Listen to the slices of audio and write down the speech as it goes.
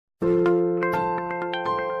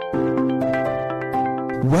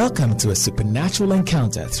Welcome to a supernatural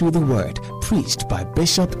encounter through the Word, preached by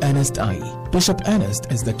Bishop Ernest Ayi. Bishop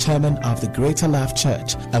Ernest is the chairman of the Greater Life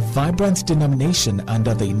Church, a vibrant denomination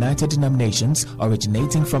under the United Denominations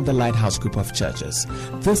originating from the Lighthouse Group of Churches.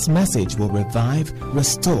 This message will revive,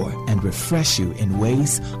 restore, and refresh you in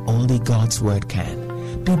ways only God's Word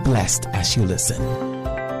can. Be blessed as you listen.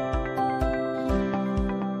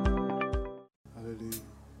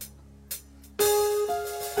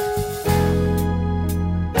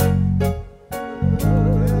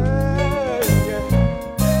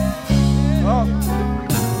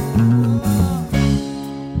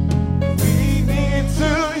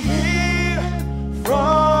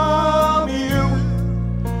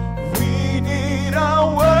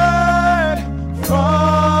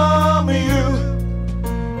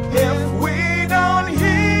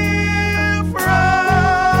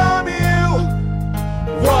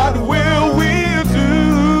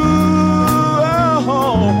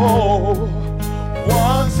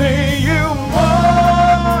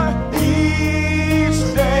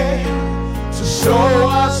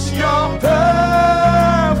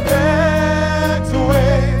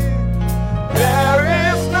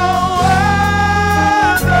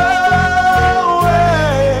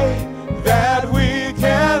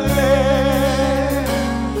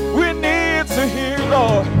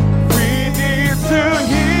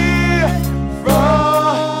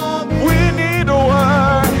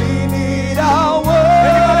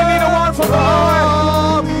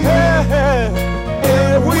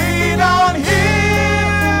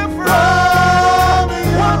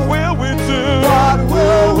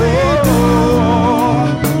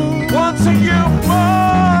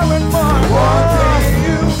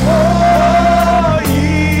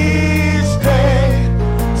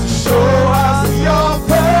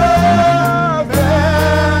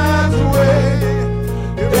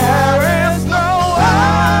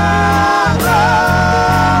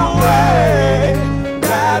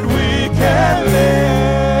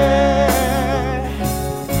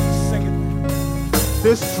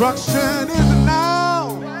 Destruction is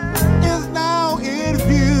now in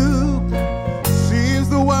view. Seems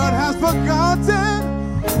the world has forgotten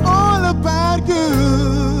all about you.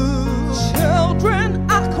 Children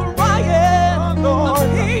are crying,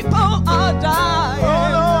 people are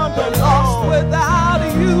dying, they're lost without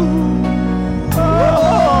you.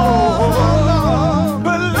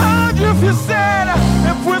 But Lord, if you said,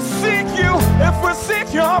 if we seek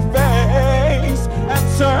your face and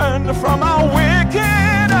turn from our wicked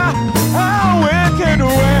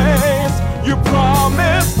ways, you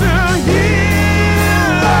promised to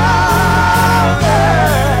heal our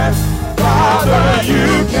land. Father,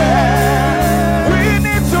 you can. We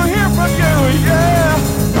need to hear from you, yeah.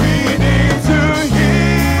 We need to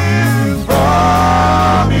hear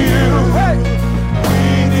from you. Hey. We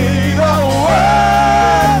need a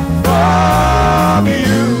word from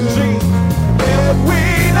you. If we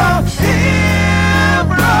don't hear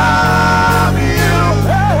from you,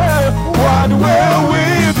 hey, what will we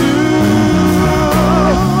do?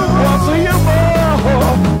 Wanting you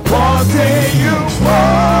more, wanting you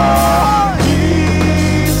more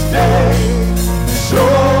each day.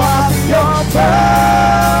 Show us your perfect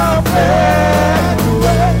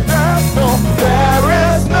way. There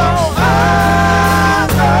is no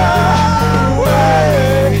other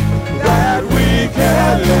way that we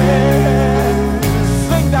can live.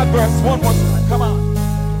 Sing that verse one more time, come on.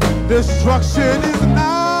 Destruction is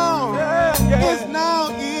now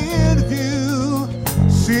in view.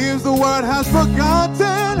 Seems the world has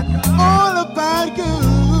forgotten all about you.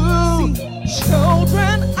 See,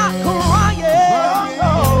 children are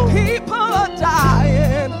crying, people are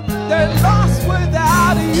dying, they're lost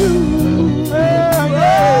without you.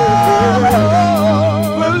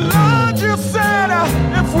 But Lord, you said,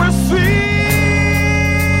 if we seek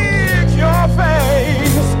your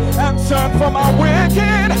face and turn from our wicked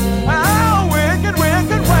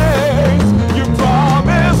ways, you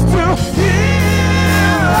promised to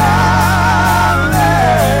heal our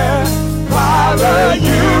land.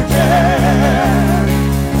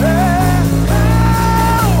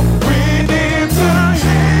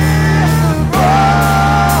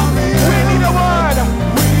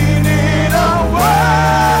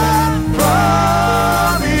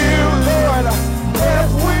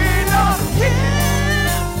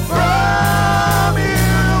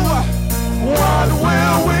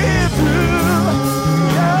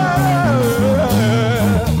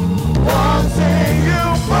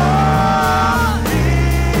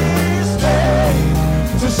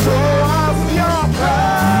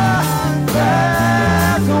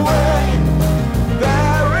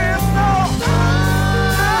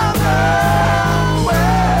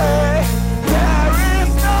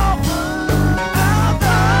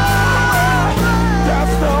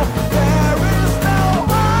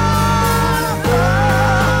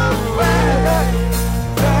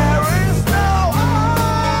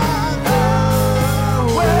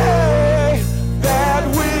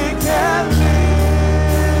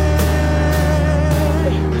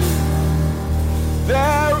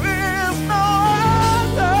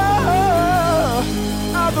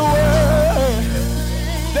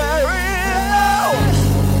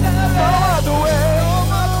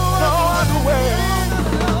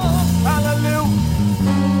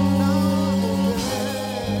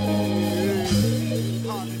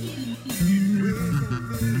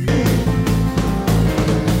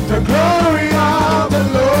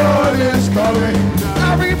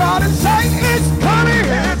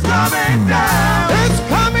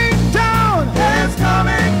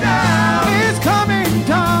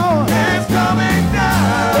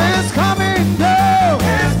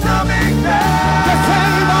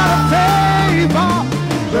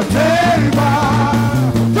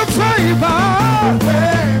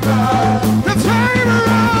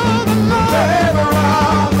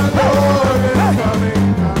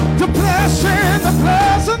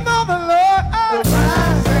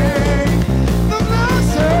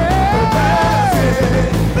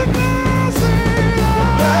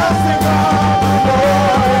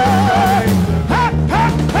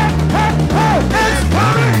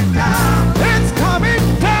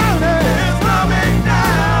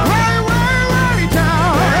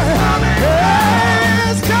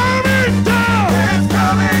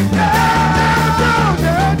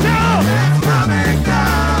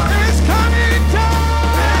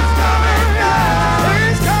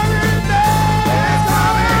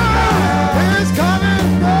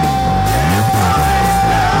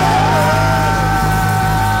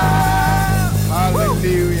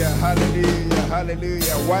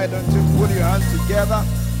 Why don't you put your hands together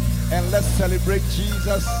and let's celebrate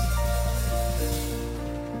Jesus?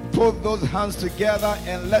 Put those hands together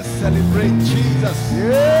and let's celebrate Jesus.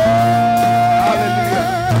 Hallelujah.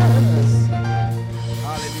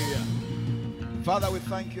 Hallelujah. Father, we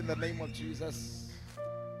thank you in the name of Jesus.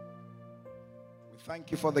 We thank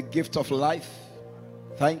you for the gift of life.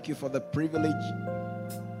 Thank you for the privilege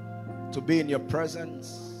to be in your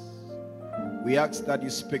presence. We ask that you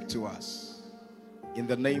speak to us in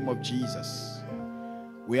the name of Jesus.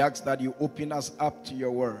 We ask that you open us up to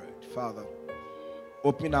your word, Father.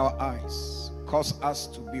 Open our eyes. Cause us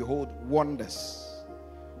to behold wonders.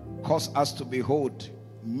 Cause us to behold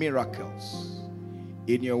miracles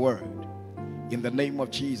in your word. In the name of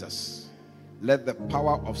Jesus, let the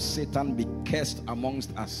power of Satan be cast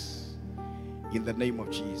amongst us. In the name of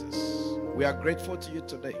Jesus. We are grateful to you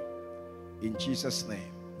today. In Jesus'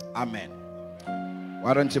 name. Amen.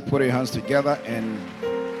 Why don't you put your hands together and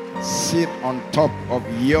sit on top of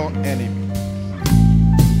your enemy.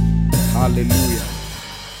 Hallelujah.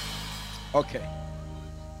 Okay.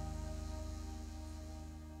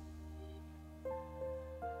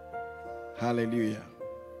 Hallelujah.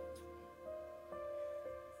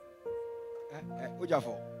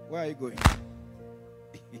 Ojafo, where are you going?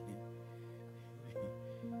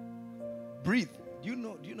 Breathe. Do you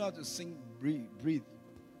know how to sing? Breathe.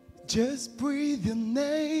 Just breathe your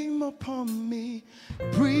name upon me.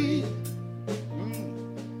 Breathe.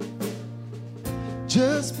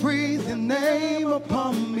 Just breathe your name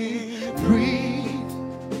upon me. Breathe.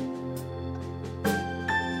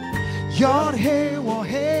 Yod Hey Wah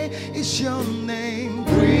Hey is your name.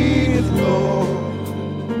 Breathe, Lord.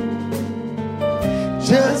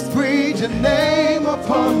 Just breathe your name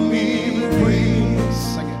upon me. Breathe.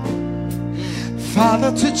 Sing it.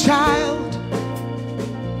 Father to child,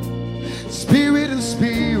 spirit to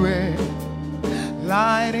spirit,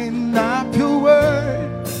 lighting up your word.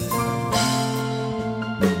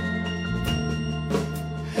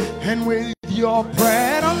 And with your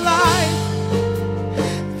bread of life,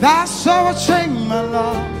 that's how I change my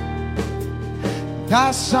life.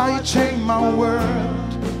 That's how you change my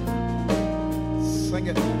world. Sing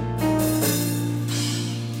it.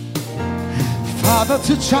 Father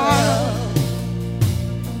to child,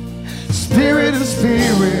 spirit to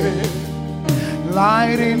spirit,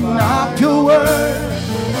 lighting up your word.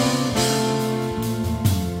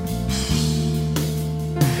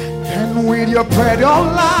 And with your bread of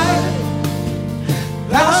life,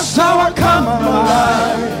 that's how I come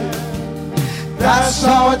alive. That's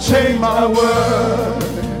how I change my world.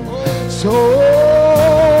 So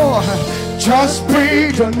just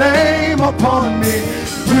breathe your name upon me.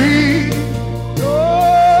 Breathe.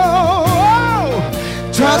 Oh,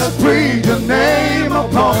 just breathe your name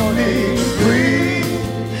upon me. Breathe.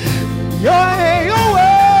 Yod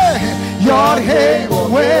Hey Wah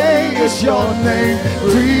Hey is your name.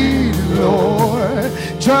 Breathe, Lord.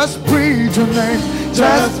 Just breathe your name.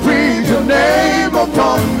 Just breathe your name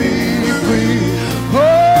upon me. Breathe.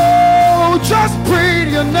 Oh, just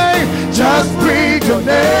breathe your name. Just breathe your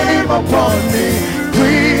name upon me.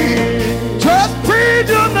 Breathe. Just breathe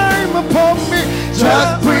your name upon me.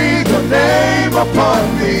 Just breathe your name upon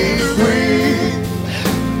me. Breathe.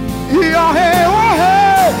 Yod Hey Wah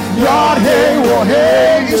Hey. Yod Hey Wah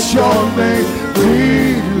Hey is your name.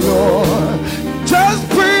 Breathe, Lord. Just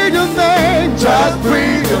breathe your name. Just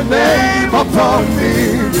breathe your name upon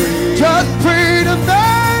me. Just breathe your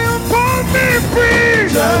name upon me. Breathe.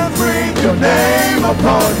 Just breathe your name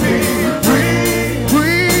upon me. Breathe.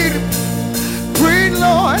 Breathe. Breathe,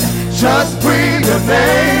 Lord. Just breathe your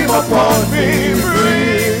name upon me.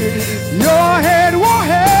 Breathe. Yod Hey Wah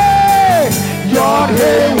Hey. Yod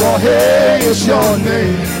Hey Wah Hey is your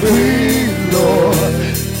name. Breathe, Lord.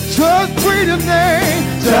 Just breathe your name.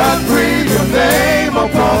 Just breathe your name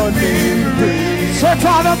upon me. Breathe. So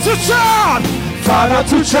Father to child, Father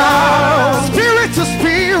to child, spirit to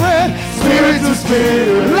spirit, spirit to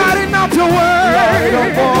spirit, lighting up your word, lighting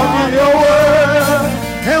up on your word.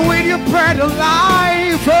 And with your bread of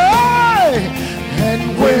life, hey,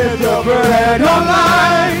 and with your bread of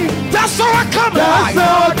life, that's how I come alive. That's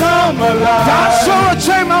how I come alive. That's how I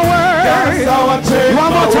change my word. That's how I change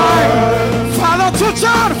one more time. Father to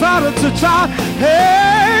child, Father to child,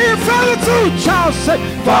 hey, Father to child, say,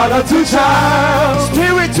 Father to child,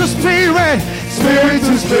 spirit to spirit, spirit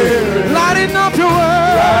to spirit, lighting up your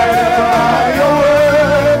word, lighting up your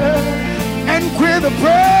word, and with the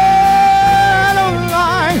bread of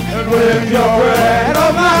life, and with your bread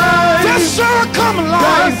of life, that's how I come alive.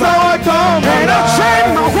 That's how I come alive. And I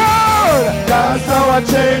change my world. That's how I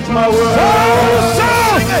change my world. So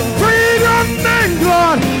breathe your name,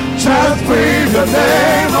 God. Just breathe your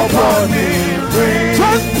name upon me. Breathe.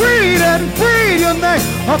 Just breathe and breathe your name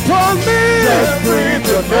upon me. Just breathe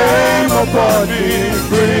your name upon me.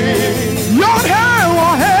 Breathe. Yod Hey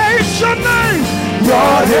Wahey is your name.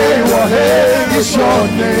 Yod Hey Wahey is your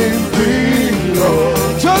name. Breathe,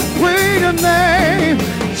 Lord. Just breathe your name.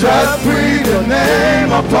 Just breathe your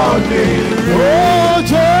name upon me. Oh,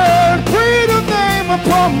 just breathe your name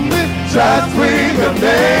upon me. Just breathe your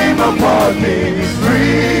name upon me.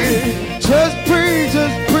 Breathe. Just breathe,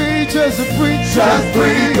 just breathe, just breathe. Just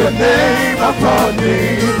breathe your name upon me.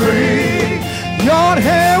 Breathe. Yod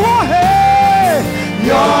Hey Wahey.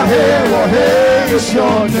 Yod Hey Wahey is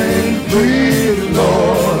your name. Breathe,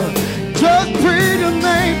 Lord. Just breathe your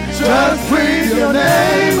name. Just breathe your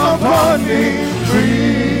name upon me. Breathe.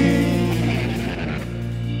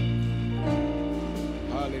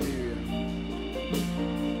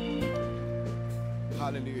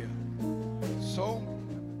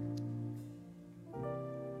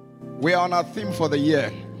 We are on our theme for the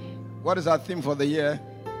year. What is our theme for the year?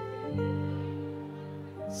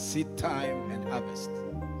 Seed time and harvest.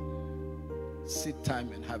 Seed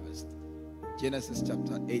time and harvest. Genesis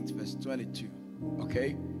chapter 8 verse 22.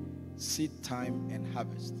 Okay? Seed time and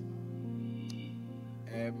harvest.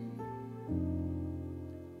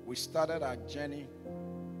 We started our journey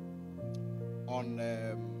on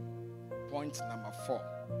point number 4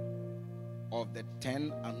 of the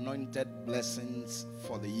 10 anointed blessings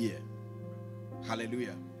for the year.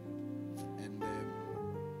 Hallelujah. And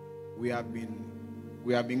we have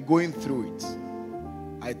been going through it.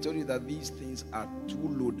 I told you that these things are too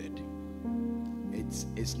loaded.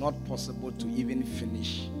 It's not possible to even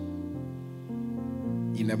finish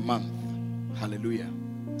in a month. Hallelujah.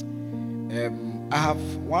 I have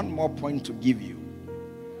one more point to give you.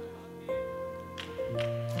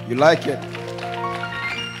 You like it?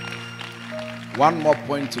 One more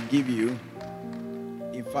point to give you.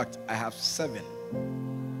 In fact, I have 7.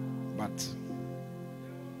 But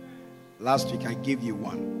last week I gave you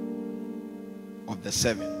 1 of the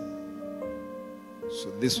 7.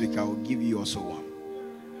 So this week I will give you also 1.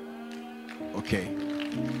 Okay.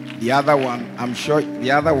 The other one, I'm sure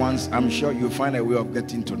you'll find a way of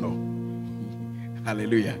getting to know.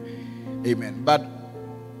 Hallelujah. Amen. But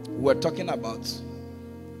we're talking about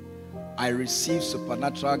I received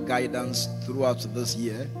supernatural guidance throughout this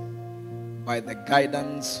year by the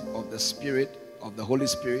guidance of the Spirit, of the Holy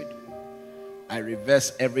Spirit. I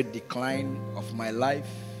reverse every decline of my life.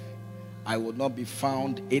 I will not be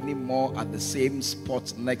found anymore at the same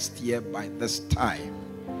spot next year by this time.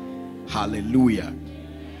 Hallelujah.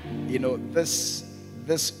 You know, this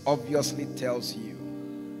obviously tells you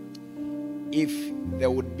if there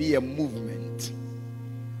would be a movement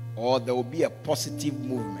or there will be a positive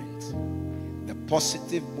movement, the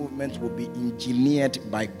positive movement will be engineered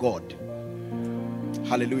by God.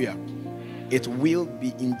 Hallelujah. It will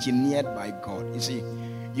be engineered by God. You see,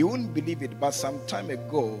 you wouldn't believe it, but some time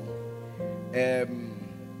ago,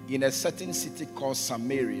 in a certain city called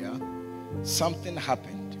Samaria, something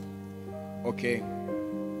happened. Okay,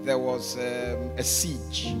 there was a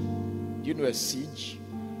siege. Do you know a siege?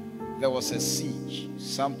 There was a siege.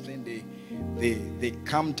 Something they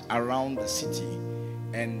camped around the city,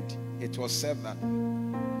 and it was said that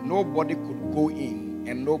nobody could go in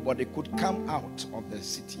and nobody could come out of the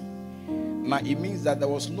city. Now it means that there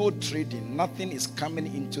was no trading. Nothing is coming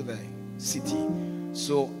into the city.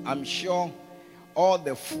 So I'm sure all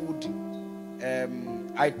the food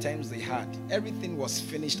items they had, everything was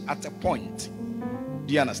finished at a point.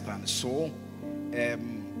 Do you understand? So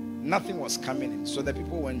nothing was coming in. So the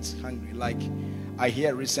people went hungry. Like I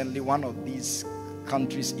hear recently, one of these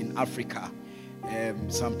countries in Africa,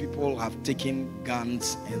 some people have taken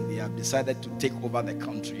guns and they have decided to take over the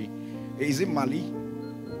country. Is it Mali?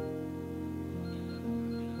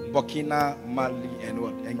 Burkina, Mali, and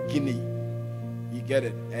what? And Guinea. You get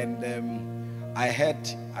it? And I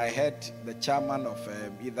heard the chairman of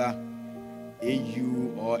either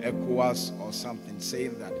AU or ECOWAS or something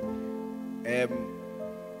saying that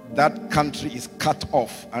that country is cut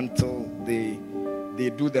off until they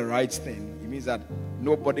do the right thing. It means that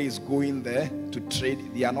nobody is going there to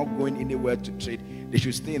trade. They are not going anywhere to trade. They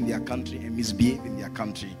should stay in their country and misbehave in their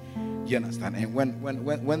country. You understand? And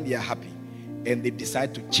when they are happy and they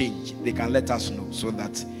decide to change, they can let us know so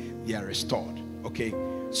that they are restored. Okay?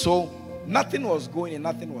 So nothing was going and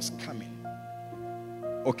nothing was coming.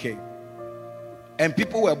 Okay? And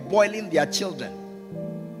people were boiling their children.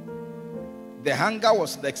 The hunger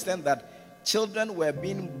was to the extent that children were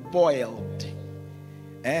being boiled.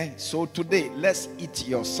 So today, let's eat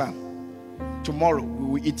your son. Tomorrow, we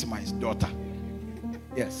will eat my daughter.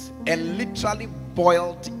 Yes. And literally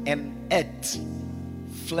boiled and ate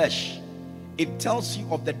flesh. It tells you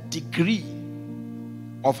of the degree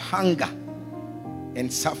of hunger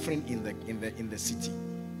and suffering in the city.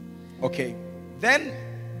 Okay. Then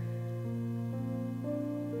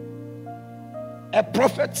a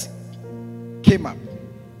prophet came up.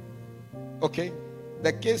 Okay.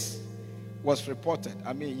 The case was reported.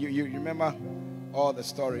 I mean, you remember all the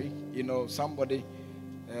story. You know, somebody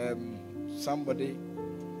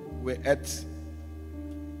we ate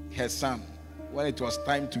her son when it was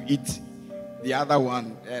time to eat the other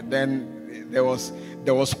one, and then there was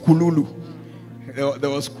kululu. There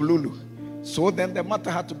was kululu. So then the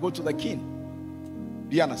matter had to go to the king.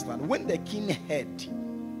 Do you understand? When the king heard,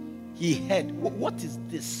 he heard, what is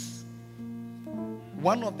this?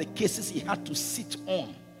 One of the cases he had to sit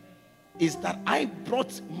on is that I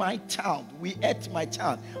brought my child. We ate my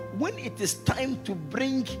child. When it is time to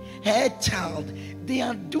bring her child, they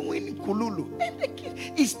are doing kululu. And the king,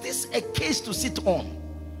 is this a case to sit on?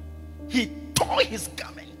 He tore his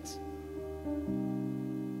garment.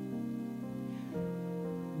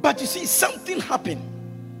 But you see, something happened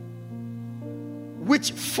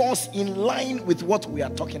which falls in line with what we are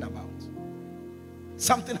talking about.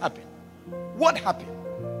 Something happened. What happened?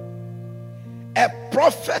 A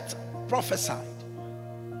prophet prophesied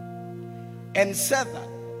and said that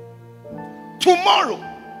tomorrow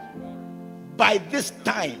by this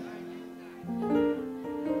time,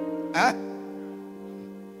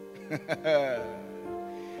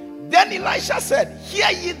 then Elisha said,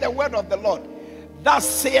 hear ye the word of the Lord. Thus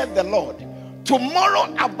saith the Lord,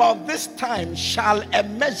 tomorrow about this time shall a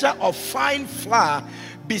measure of fine flour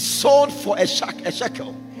be sold for a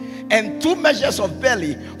shekel, and 2 measures of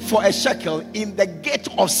barley for a shekel in the gate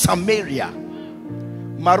of Samaria.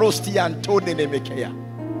 Marosti and Tony Nemekeya.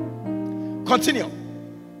 Continue.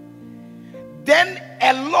 Then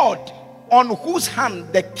a Lord on whose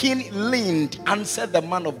hand the king leaned answered the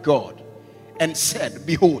man of God and said,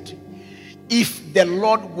 behold, if the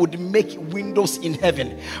Lord would make windows in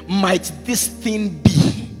heaven, might this thing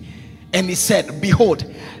be? And he said, behold,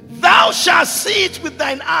 thou shalt see it with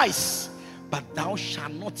thine eyes, but thou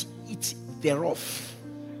shalt not eat thereof.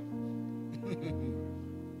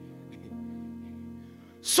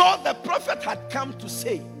 So the prophet had come to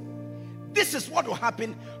say, this is what will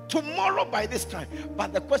happen tomorrow by this time.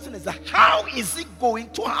 But the question is, how is it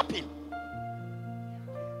going to happen?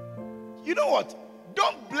 You know what?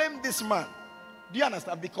 Don't blame this man. Do you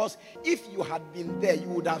understand? Because if you had been there, you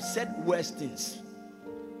would have said worse things.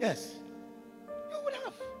 Yes. You would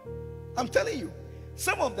have. I'm telling you.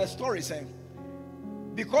 Some of the stories,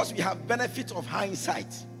 because we have benefit of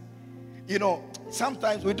hindsight, you know,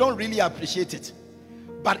 sometimes we don't really appreciate it.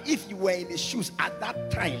 But if you were in his shoes at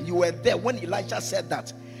that time, you were there when Elijah said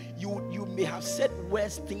that, you may have said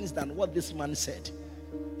worse things than what this man said.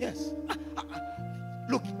 Yes.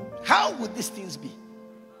 Look, how would these things be?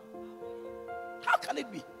 How can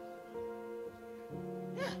it be?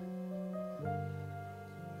 Yeah.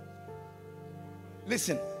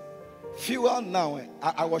 Listen, fuel now.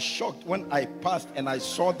 I was shocked when I passed and I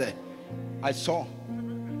saw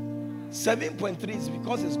 7.3 is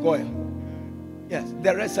because it's Goya. Yes,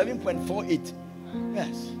 there is 7.48.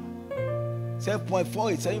 Yes.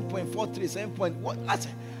 7.48, 7.43, 7. What?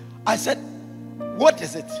 I said, what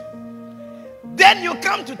is it? Then you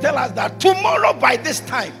come to tell us that tomorrow by this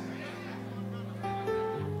time,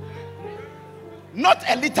 not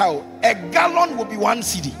a liter, a gallon will be 1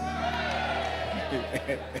 cedi.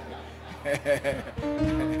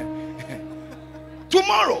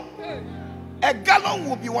 Tomorrow, a gallon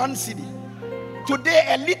will be 1 cedi. Today,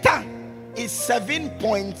 a liter is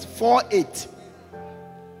 7.48.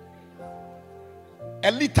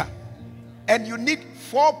 A liter. And you need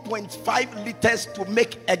 4.5 liters to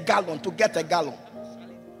make a gallon, to get a gallon.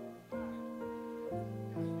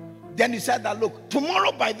 Then you said that, look,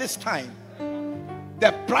 tomorrow by this time,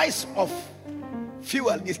 the price of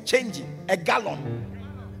fuel is changing. A gallon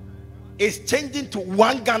is changing to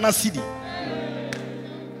 1 Ghana cedi.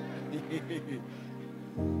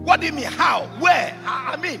 What do you mean? How? Where?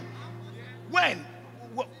 I mean, when?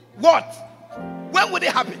 What? When would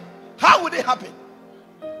it happen? How would it happen?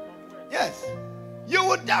 Yes. You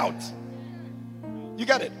would doubt. You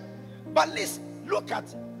get it? But listen, look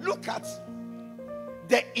at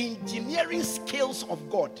the engineering skills of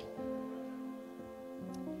God.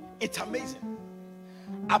 It's amazing.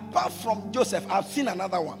 Apart from Joseph, I've seen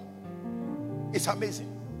another one. It's amazing.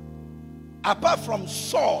 Apart from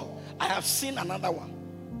Saul, I have seen another one.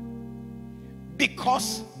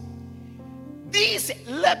 Because these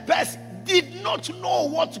lepers did not know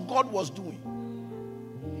what God was doing.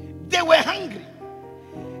 They were hungry.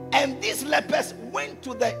 And these lepers went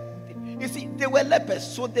to the, you see, they were lepers,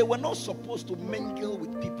 so they were not supposed to mingle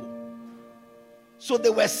with people. So they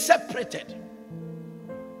were separated.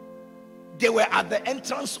 They were at the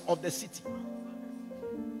entrance of the city.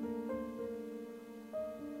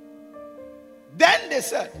 Then they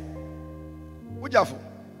said, Ujafo,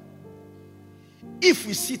 if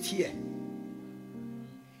we sit here,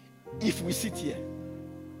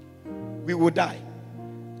 we will die.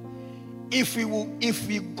 If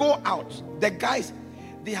we go out, the guys,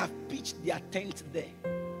 they have pitched their tent there.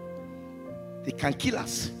 They can kill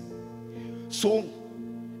us. So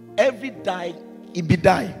every die, it be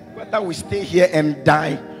die. Whether we stay here and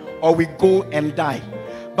die or we go and die.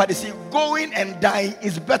 But you see, going and dying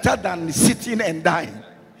is better than sitting and dying.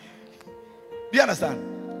 Do you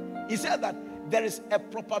understand? He said that there is a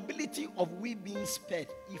probability of we being spared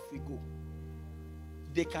if we go.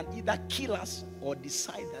 They can either kill us or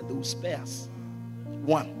decide that they will spare us.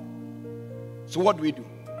 One. So what do we do?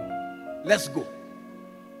 Let's go.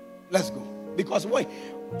 Let's go. Because why?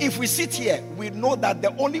 If we sit here, we know that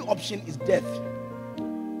the only option is death.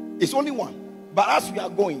 It's only one. But as we are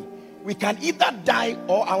going, we can either die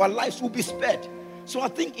or our lives will be spared. So I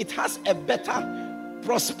think it has a better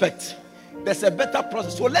prospect. There's a better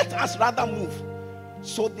process. So let us rather move.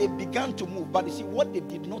 So they began to move. But you see, what they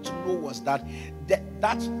did not know was that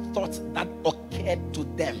that thought that occurred to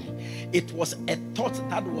them, it was a thought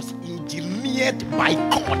that was engineered by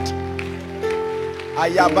God.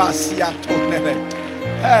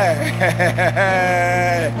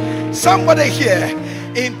 Somebody here,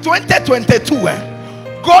 in 2022,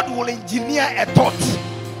 God will engineer a thought.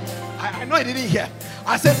 I know you didn't hear.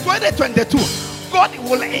 I said 2022, God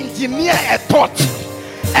will engineer a thought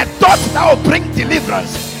that will bring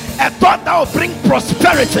deliverance, a thought that will bring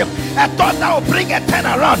prosperity, a thought that will bring a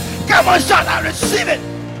turnaround. Come on, shout, I receive it.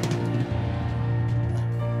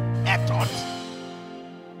 A thought.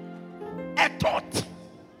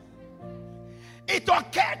 It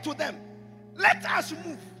occurred to them. Let us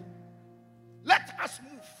move. Let us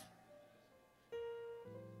move.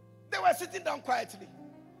 They were sitting down quietly.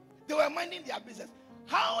 They were minding their business.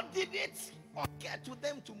 How did it occur to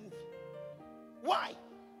them to move? Why?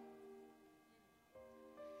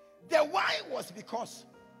 The why was because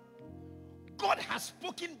God has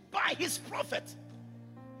spoken by his prophet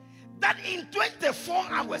that in 24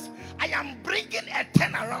 hours I am bringing a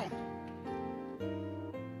turnaround.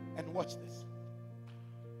 And watch this.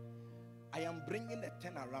 I am bringing a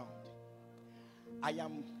turnaround. I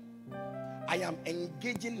am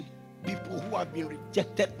engaging people who have been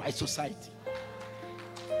rejected by society.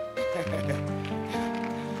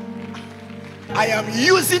 I am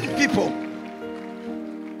using people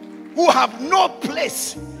who have no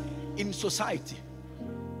place in society.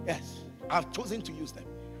 Yes, I've chosen to use them.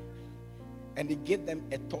 And he gave them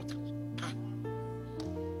a thought.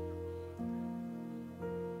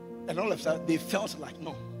 And all of a sudden, they felt like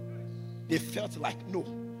no. They felt like no.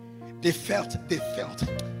 They felt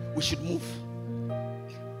we should move.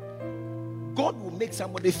 God will make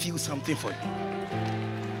somebody feel something for you.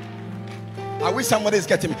 I wish somebody is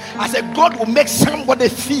getting me. I said, God will make somebody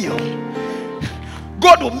feel.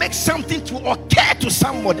 God will make something to occur to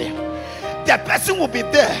somebody. The person will be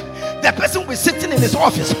there. The person will be sitting in his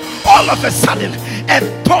office. All of a sudden, a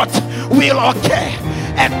thought will occur.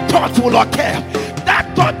 A thought will occur.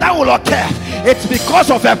 That thought that will occur, it's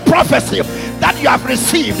because of a prophecy that you have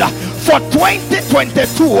received for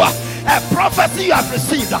 2022. A prophecy you have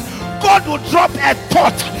received. God will drop a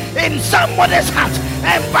thought in somebody's heart,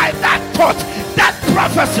 and by that thought, that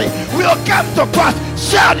prophecy will come to pass.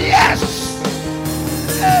 Shout yes.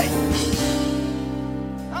 Hey.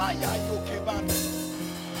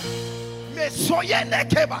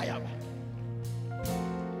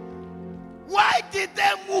 Why did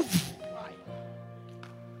they move?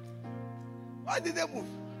 Why did they move?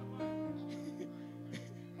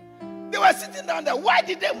 They were sitting down there. Why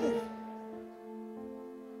did they move?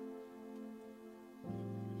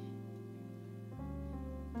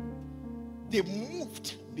 They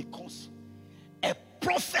moved because a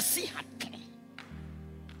prophecy had come.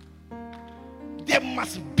 There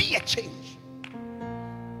must be a change.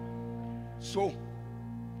 So,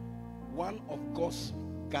 one of God's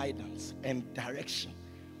guidance and direction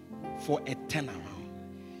for a turnaround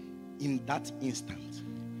in that instant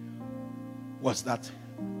was that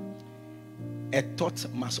a thought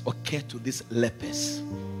must occur to these lepers,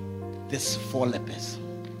 these 4 lepers.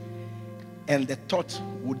 And the thought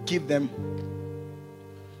would give them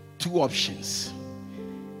 2 options.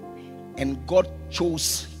 And God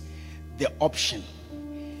chose the option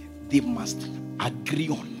they must agree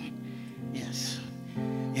on. Yes.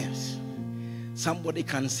 Yes. somebody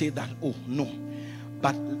can say that, oh no.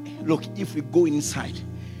 But look, if we go inside,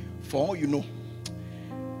 for all you know,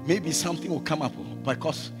 maybe something will come up,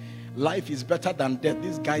 because life is better than death.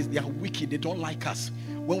 These guys, they are wicked. They don't like us.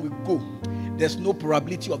 When we go, there's no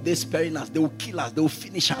probability of they sparing us. They will kill us. They will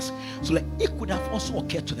finish us. So like, it could have also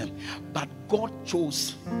occurred to them. But God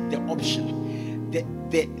chose the option.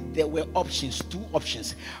 There were options, 2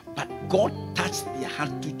 options. But God touched their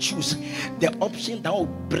heart to choose the option that will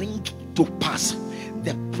bring to pass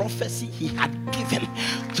the prophecy he had given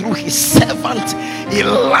through his servant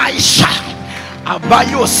Elisha.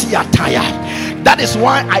 That is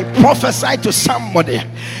why I prophesy to somebody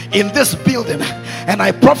in this building, and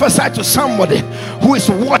I prophesy to somebody who is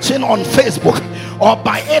watching on Facebook or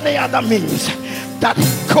by any other means, that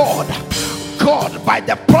God, by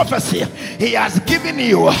the prophecy he has given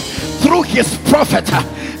you through his prophet,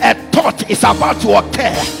 a thought is about to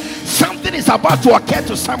occur. Something is about to occur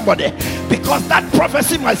to somebody, because that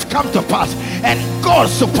prophecy must come to pass, and God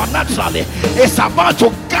supernaturally is about to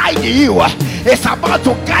guide you. It's about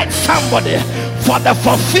to guide somebody for the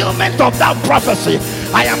fulfillment of that prophecy.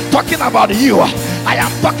 I am talking about you. I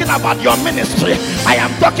am talking about your ministry. I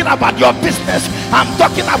am talking about your business. I'm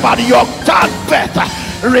talking about your childbirth.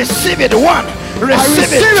 Receive it. 1,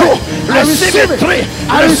 receive it. 2, receive it. 3,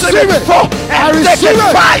 receive it. 4, and take it.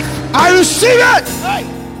 5. I receive it.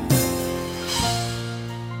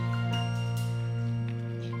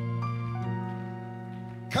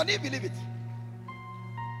 Can you believe it?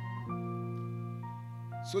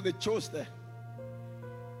 So they chose the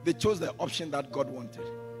option that God wanted,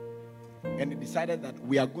 and they decided that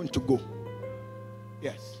we are going to go.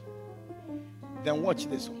 Yes. Then watch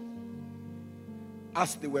this one.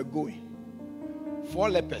 As they were going, 4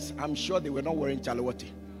 lepers, I'm sure they were not wearing chalawati.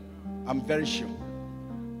 I'm very sure.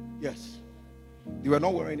 Yes. They were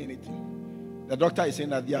not wearing anything. The doctor is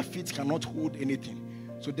saying that their feet cannot hold anything.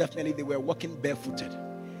 So definitely they were walking barefooted.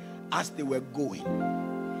 As they were going,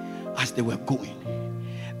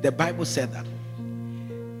 the Bible said that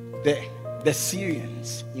the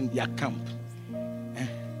Syrians in their camp,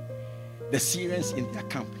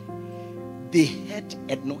 they heard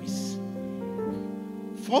a noise.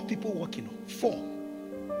 4 people walking, 4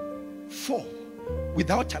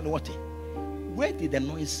 without chalawati. Where did the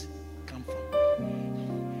noise come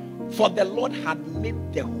from? For the Lord had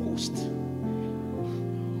made the host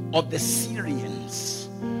of the Syrians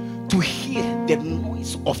to hear the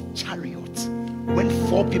noise of chariots when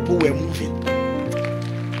 4 people were moving.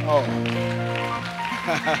 Oh.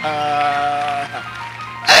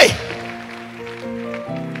 Hey!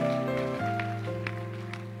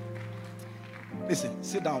 Listen,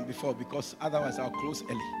 sit down because otherwise I'll close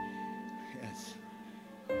early. Yes.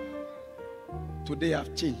 Today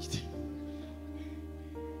I've changed.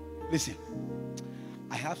 Listen,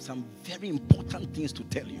 I have some very important things to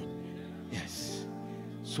tell you. Yes.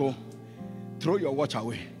 So throw your watch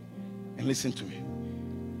away and listen to me.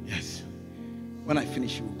 Yes. When I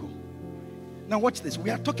finish, you will go. Now watch this. We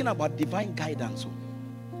are talking about divine guidance.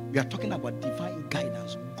 We are talking about divine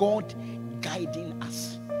guidance. God guiding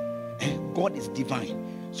us. God is divine.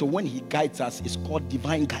 So when he guides us, it's called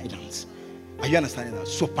divine guidance. Are you understanding that?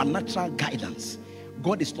 Supernatural guidance.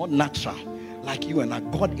 God is not natural like you and I.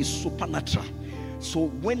 God is supernatural. So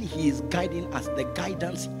when he is guiding us, the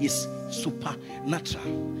guidance is supernatural.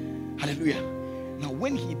 Hallelujah. Now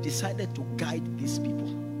when he decided to guide these people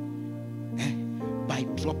by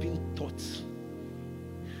dropping thoughts,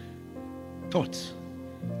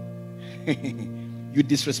 you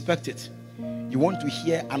disrespect it. You want to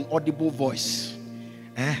hear an audible voice,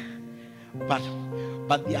 but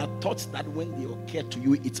there are thoughts that when they occur to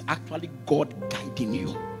you, it's actually God guiding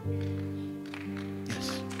you.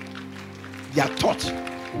 Yes. There are thoughts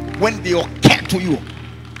when they occur to you,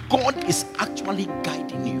 God is actually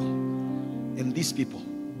guiding you. And these people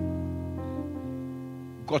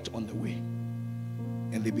got on the way,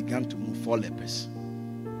 and they began to move. 4 lepers,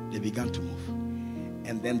 they began to move.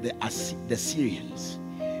 And then the Syrians,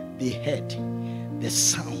 they heard the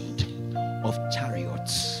sound of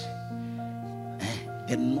chariots,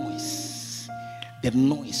 the noise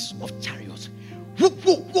of chariots. Whoa,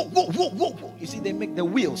 whoa, whoa, whoa, whoa, whoa, whoa. You see, they make the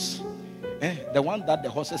wheels, the one that the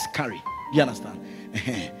horses carry. Do you understand?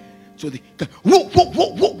 So they whoa, whoa,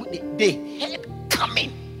 whoa, whoa. They heard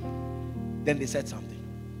coming. Then they said something.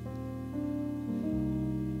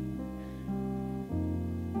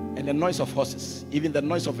 And the noise of horses, even the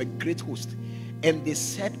noise of a great host. And they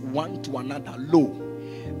said one to another, lo,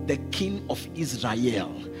 the king of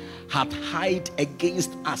Israel hath hired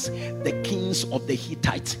against us the kings of the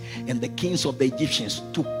Hittites and the kings of the Egyptians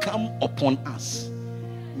to come upon us.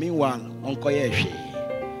 Meanwhile,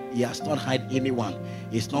 He has not hired anyone.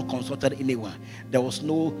 He's not consulted anyone. There's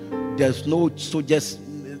no soldiers.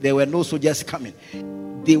 There were no soldiers coming.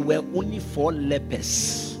 There were only 4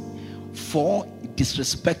 lepers, 4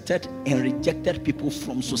 disrespected and rejected people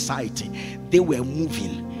from society. They were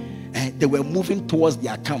moving. They were moving towards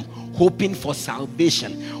their camp, hoping for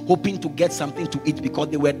salvation, hoping to get something to eat because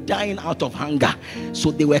they were dying out of hunger.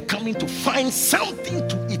 So they were coming to find something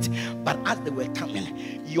to eat. But as they were coming,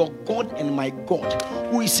 your God and my God,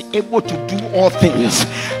 who is able to do all things,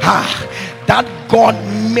 that God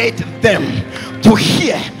made them to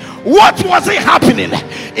hear what wasn't happening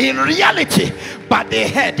in reality, but they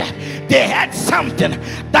had something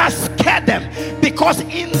that scared them, because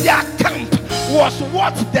in their camp was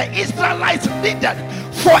what the Israelites needed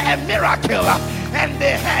for a miracle, and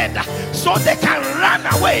they had, so they can run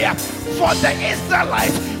away for the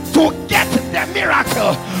Israelites to get the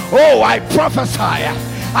miracle. Oh, I prophesy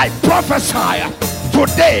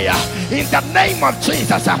today in the name of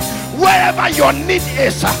Jesus, wherever your need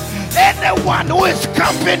is, anyone who is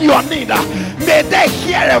camping your need, may they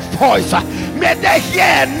hear a voice, may they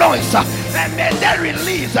hear a noise, and may they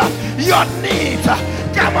release your need.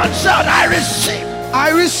 Come on, shout, I receive. I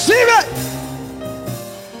receive it.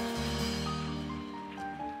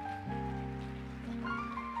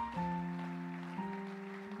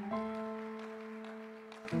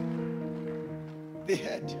 They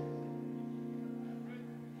heard.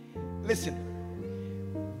 Listen,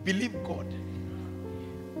 believe God.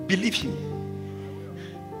 Believe Him.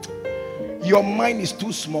 Your mind is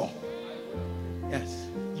too small. Yes,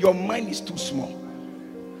 your mind is too small.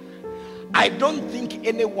 I don't think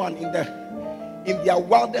anyone in their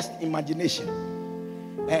wildest imagination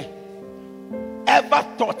ever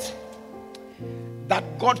thought that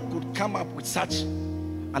God could come up with such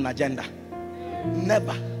an agenda.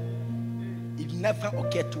 Never. It never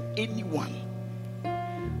occurred to anyone.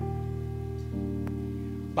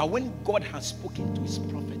 But when God has spoken to His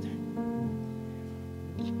prophet,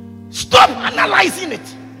 stop analyzing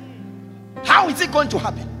it. How is it going to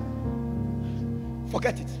happen?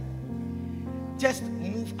 Forget it. Just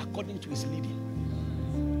move according to His leading.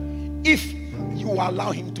 If you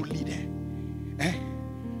allow Him to lead,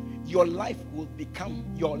 your life will be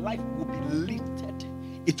littered.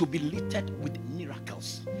 It will be littered with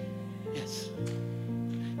miracles. Yes.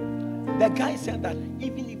 The guy said that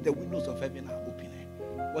even if the windows of heaven are open,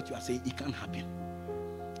 what you are saying, it can't happen.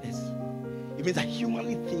 Yes. It means that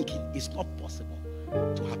humanly thinking is not possible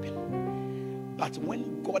to happen. But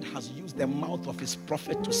when God has used the mouth of His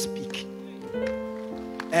prophet to speak,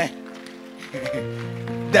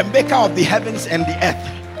 the maker of the heavens and the earth,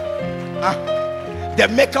 the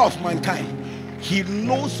maker of mankind, He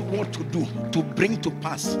knows what to do to bring to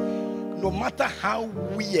pass, no matter how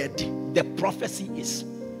weird the prophecy is.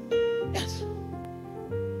 Yes.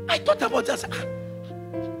 I thought about this.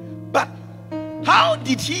 But how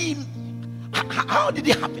did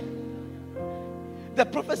it happen? The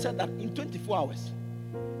prophet said that in 24 hours,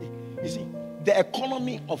 you see, the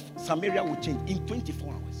economy of Samaria will change in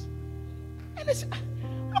 24 hours. And I said,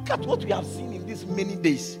 look at what we have seen in these many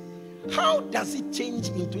days. How does it change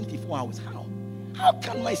in 24 hours? How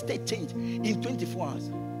can my state change in 24 hours?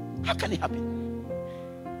 How can it happen?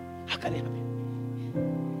 How can it happen?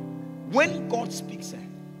 When God speaks,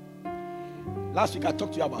 last week I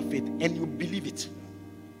talked to you about faith, and you believe it.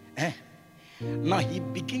 Now He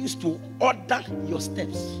begins to order your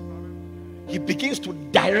steps. He begins to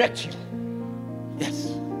direct you.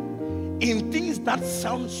 Yes. In things that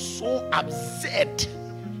sound so absurd.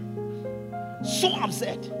 So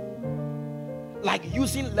absurd. Like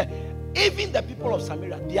using, even the people of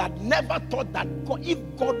Samaria, they had never thought that God, if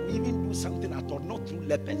God will even do something at all, not through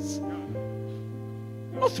lepers.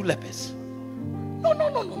 Not through lepers. No.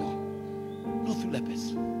 Not through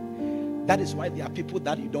lepers. That is why there are people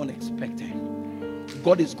that you don't expect.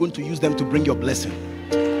 God is going to use them to bring your blessing.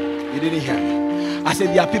 You didn't hear me. I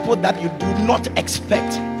said there are people that you do not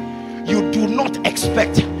expect. You do not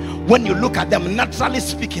expect. When you look at them, naturally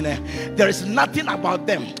speaking, there is nothing about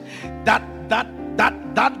them that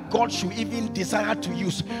God should even desire to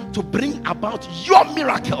use to bring about your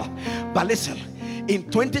miracle. But listen, in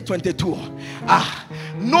 2022,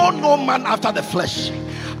 no man after the flesh.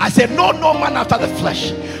 I said, no man after the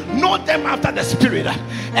flesh. Know them after the spirit.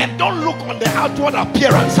 And don't look on the outward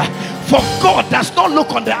appearance. For God does not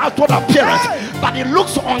look on the outward appearance, but He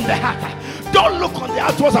looks on the heart. Don't look on the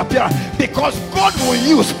outward appearance, because God will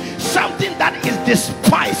use something that is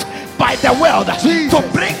despised by by the world Jesus. to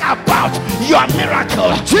bring about your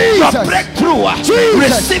miracle, Jesus. your breakthrough.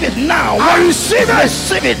 Jesus. Receive it now. I receive it.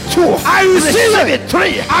 Receive it 2. I receive it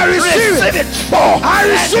 3. I receive it 4. I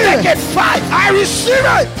receive and take it. it 5. I receive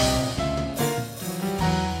it.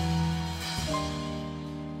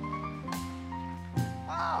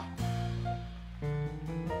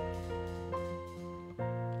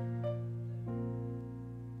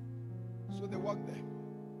 So they walked there.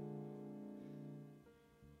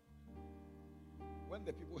 When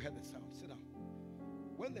the people heard the sound, sit down.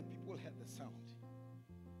 When the people heard the sound,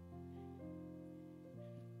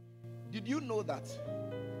 did you know that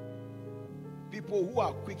people who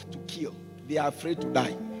are quick to kill, they are afraid to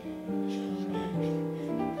die?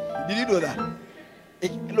 Did you know that?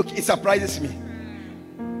 Look, it surprises me.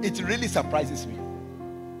 It really surprises me.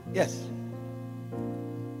 Yes.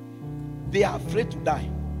 They are afraid to die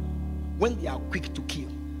when they are quick to kill.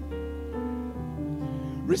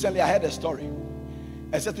 Recently, I heard a story.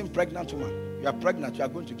 A certain pregnant woman, you are pregnant, you are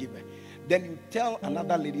going to give birth. Then you tell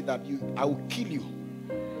another lady that I will kill you.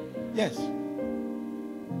 Yes.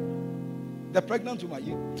 The pregnant woman,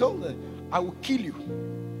 you told her, I will kill you.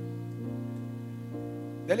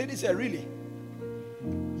 The lady said, really?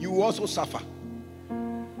 You will also suffer.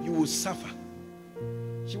 You will suffer.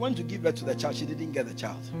 She went to give birth to the child. She didn't get the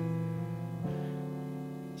child.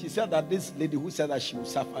 She said that this lady who said that she will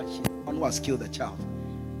suffer, she's the one who has killed the child.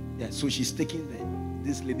 Yeah, so she's taking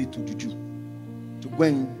this lady to Juju, to go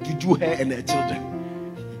and Juju her and her children.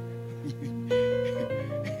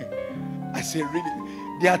 I say,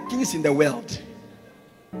 really? There are things in the world.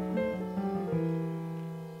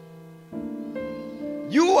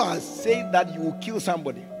 You are saying that you will kill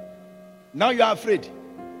somebody. Now you are afraid.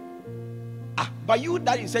 But you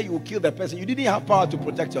that you say you will kill the person, you didn't have power to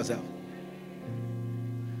protect yourself.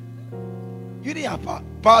 You didn't have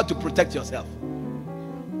power to protect yourself.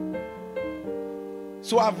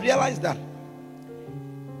 So I've realized that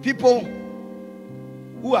people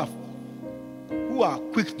who are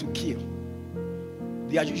quick to kill,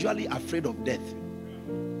 they are usually afraid of death.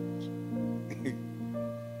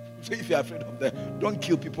 So if you're afraid of death, don't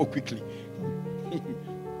kill people quickly.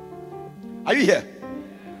 Are you here?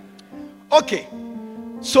 Okay.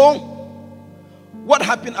 So what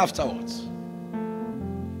happened afterwards?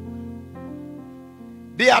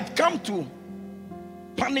 They had come to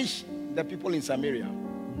punish the people in Samaria.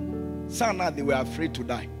 So now they were afraid to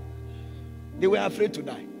die. They were afraid to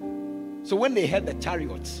die. So when they heard the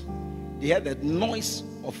chariots, they heard the noise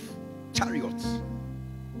of chariots.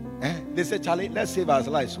 They said, Charlie, let's save our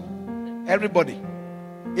lives. So everybody,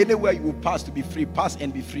 anywhere you pass to be free, pass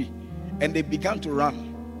and be free. And they began to run.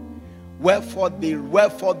 Wherefore they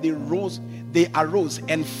arose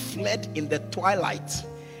and fled in the twilight,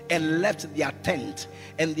 and left their tent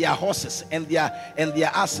and their horses and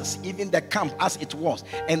their asses, even the camp as it was,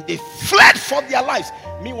 and they fled for their lives.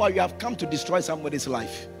 Meanwhile, you have come to destroy somebody's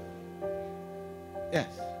life. Yes.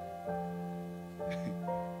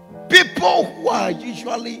 People who are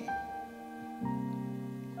usually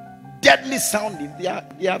deadly sounding, they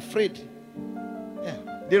are afraid. Yeah.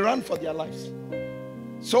 They run for their lives.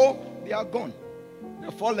 So they are gone.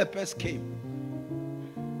 The 4 lepers came.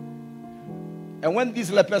 And when these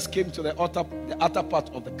lepers came to the outer part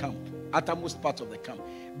of the camp, outermost part of the camp,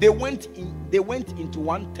 they went into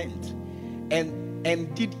one tent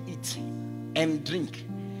and did eat and drink,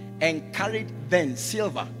 and carried then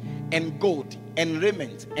silver and gold and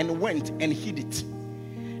raiment, and went and hid it.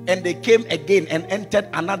 And they came again and entered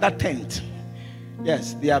another tent.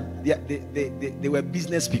 Yes, they were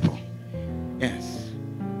business people. Yes.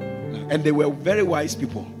 And they were very wise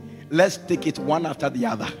people. Let's take it one after the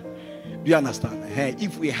other. Do you understand?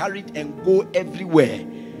 If we hurried and go everywhere,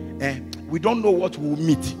 we don't know what we will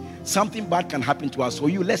meet. Something bad can happen to us. So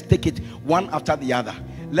let's take it one after the other.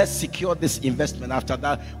 Let's secure this investment. After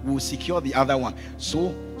that, we will secure the other one.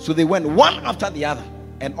 So they went one after the other.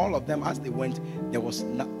 And all of them, as they went, there was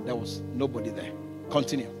nobody there.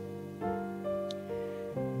 Continue.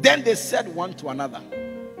 Then they said one to another,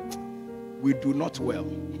 we do not well.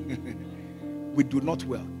 We do not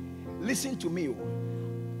well. Listen to me.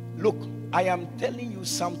 Look, I am telling you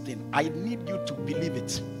something. I need you to believe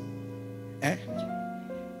it.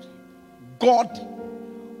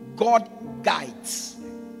 God guides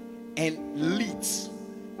and leads,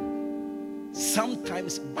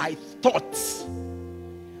 sometimes by thoughts,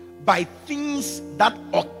 by things that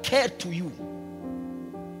occur to you.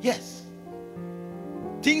 Yes.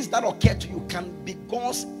 Things that occur to you can be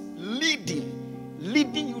God's leading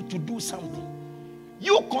you to do something.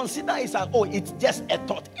 You consider it as, it's just a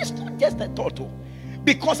thought. It's not just a thought.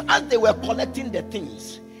 Because as they were collecting the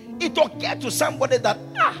things, it occurred to somebody that,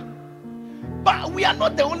 But we are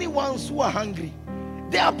not the only ones who are hungry.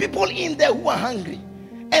 There are people in there who are hungry.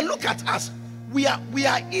 And look at us. We are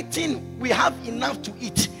eating. We have enough to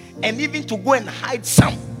eat, and even to go and hide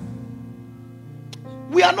some.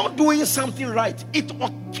 We are not doing something right. It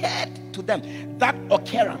occurred to them. That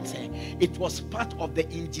occurrence, it was part of the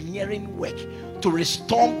engineering work to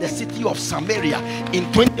restore the city of Samaria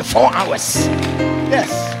in 24 hours. Yes.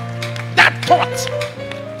 That thought.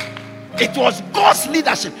 It was God's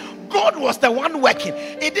leadership. God was the one working.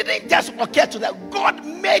 It didn't just occur to them. God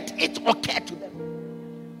made it occur to them.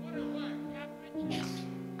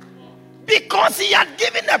 Because he had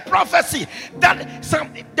given a prophecy that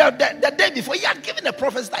the day before, he had given a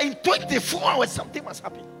prophecy that in 24 hours something must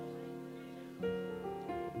happen.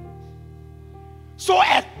 So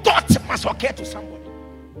a thought must occur to somebody.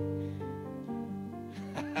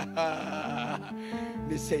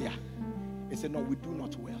 They say, no, we do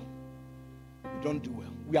not well. We don't do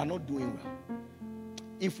well. We are not doing well.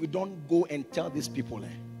 If we don't go and tell these people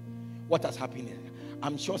what has happened here,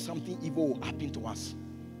 I'm sure something evil will happen to us.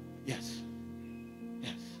 Yes.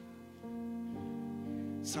 Yes.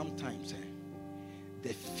 Sometimes the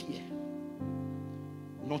fear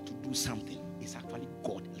not to do something is actually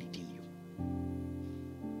God leading you.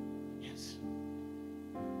 Yes.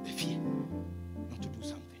 The fear not to do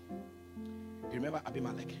something. You remember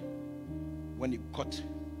Abimelech when he caught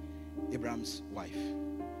Abraham's wife?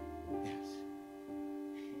 Yes.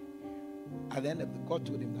 At the end of the God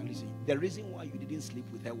told him that, listen, the reason why you didn't sleep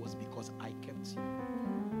with her was because I kept you.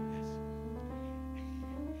 Yes.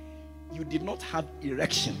 You did not have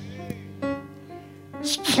erection.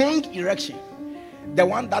 Strong erection. The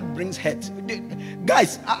one that brings hurt.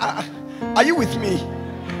 Guys, are you with me?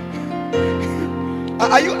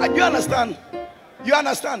 Do you understand? You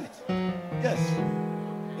understand it? Yes.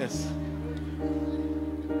 Yes.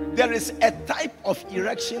 There is a type of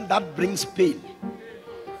erection that brings pain.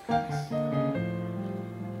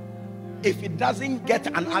 If it doesn't get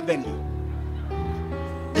an avenue,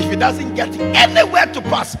 if it doesn't get anywhere to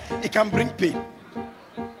pass, it can bring pain.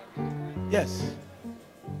 Yes.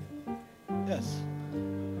 Yes.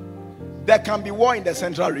 There can be war in the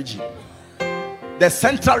central region. The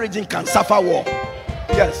central region can suffer war.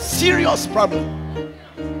 Yes. Serious problem.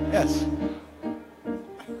 Yes.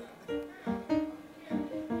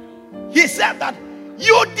 He said that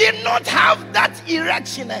you did not have that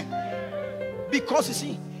erection. Because you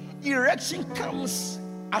see, erection comes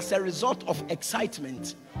as a result of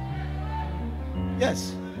excitement.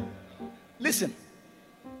 Yes. Listen.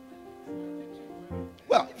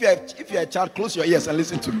 Well, if you're a child, close your ears and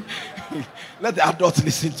listen to me. Let the adults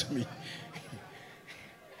listen to me.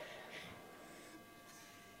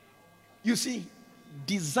 You see,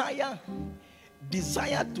 desire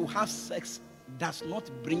to have sex does not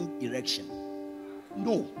bring erection.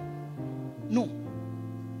 No.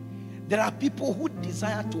 There are people who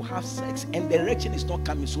desire to have sex and the erection is not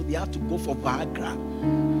coming, so they have to go for Viagra.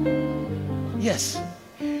 Yes.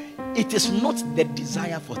 It is not the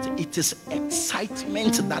desire for it. It is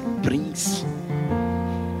excitement that brings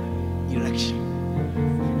erection.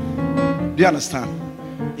 Do you understand?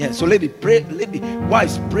 Yeah. So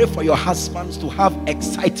wives, pray for your husbands to have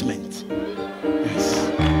excitement. Yes.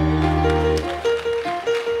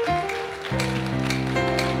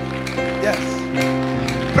 Yes.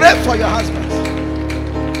 Pray for your husbands.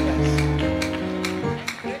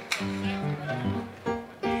 Yes.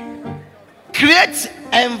 Create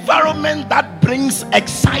an environment that brings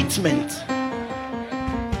excitement.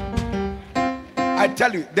 I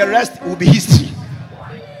tell you, the rest will be history.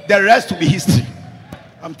 The rest will be history.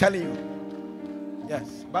 I'm telling you. Yes.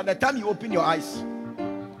 By the time you open your eyes,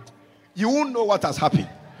 you won't know what has happened.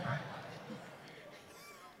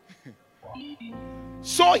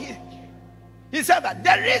 So he said that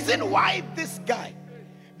the reason why this guy,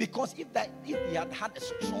 because if he had had a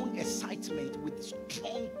strong excitement with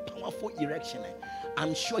strong, powerful erection,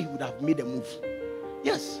 I'm sure he would have made a move.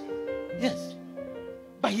 Yes. Yes.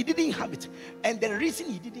 But he didn't have it. And the reason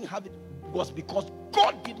he didn't have it was because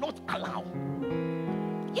God did not allow.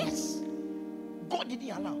 Yes. God didn't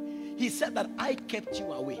allow. He said that I kept you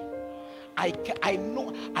away. I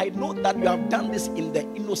know that you have done this in the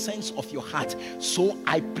innocence of your heart. So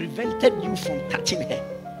I prevented you from touching her.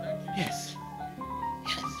 Yes.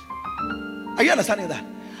 Yes. Are you understanding that?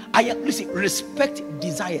 Listen, respect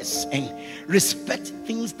desires and respect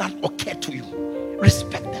things that occur to you.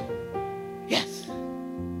 Respect them. Yes.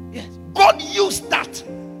 Yes. God used that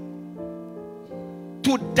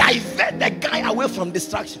to divert the guy away from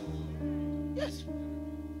distraction. Yes.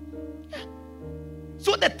 Yeah.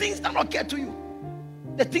 So the things that occur to you,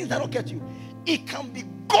 it can be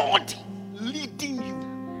God leading you,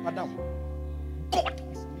 madam.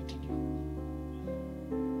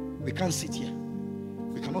 We can't sit here.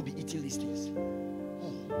 We cannot be eating these things.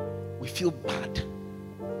 We feel bad.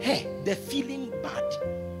 Hey, the feeling bad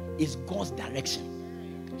is God's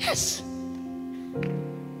direction. Yes.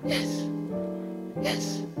 Yes.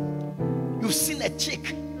 Yes. You've seen a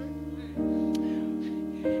chick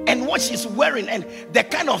and what she's wearing and the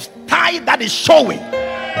kind of tie that is showing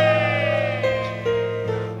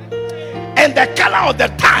and the color of the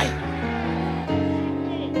tie.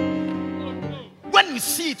 When you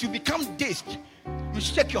see it, you become dazed. You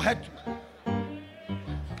shake your head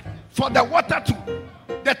for the water to,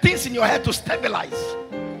 the things in your head to stabilize.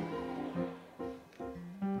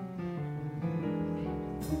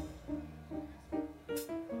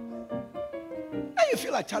 And you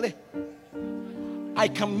feel like, Charlie, I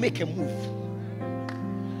can make a move,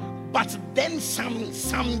 but then some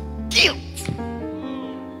guilt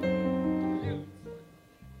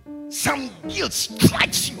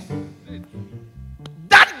strikes you.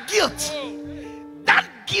 That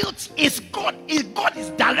guilt is God. God is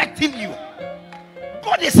directing you.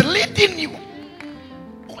 God is leading you.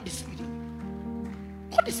 God is leading you.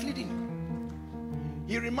 God is leading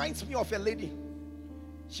you. He reminds me of a lady.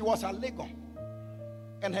 She was at Lagos,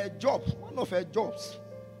 and her job, one of her jobs,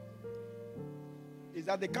 is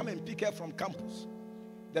that they come and pick her from campus.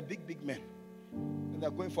 The big men. And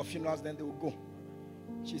they're going for funerals, then they will go.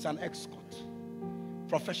 She's an escort,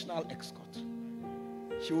 professional escort.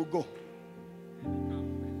 She will go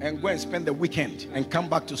and go and spend the weekend and come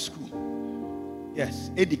back to school.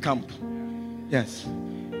 Yes, aide camp. Yes,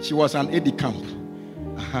 she was an aide camp.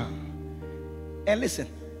 And listen,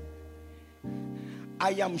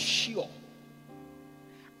 I am sure,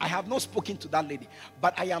 I have not spoken to that lady,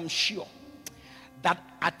 but I am sure that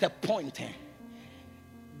at a point,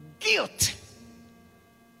 guilt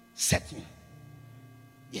set in.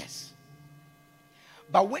 Yes.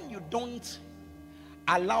 But when you don't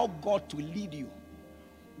allow God to lead you,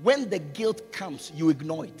 when the guilt comes, you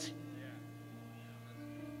ignore it.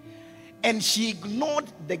 And she ignored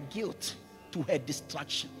the guilt to her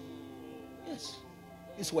distraction. Yes.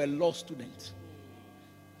 These were law students.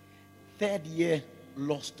 3rd year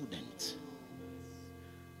law student.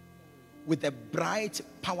 With a bright,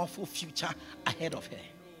 powerful future ahead of her.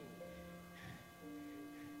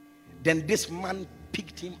 Then this man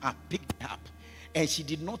picked her up. And she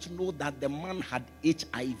did not know that the man had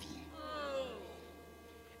HIV.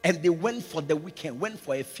 And they went for the weekend, went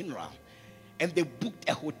for a funeral. And they booked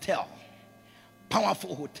a hotel.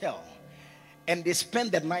 Powerful hotel. And they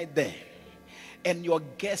spent the night there. And your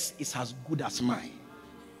guess is as good as mine.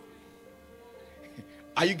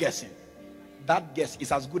 Are you guessing? That guess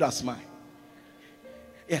is as good as mine.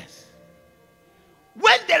 Yes.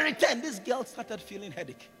 When they returned, this girl started feeling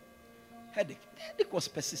headache. The headache was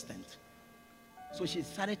persistent. So she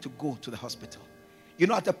decided to go to the hospital. You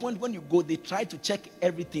know, at the point when you go, they try to check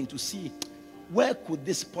everything to see where could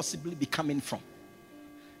this possibly be coming from.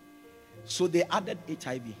 So they added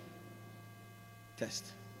HIV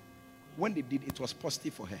test. When they did, it was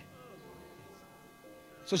positive for her.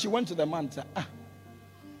 So she went to the man and said,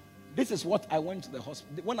 this is what I went to the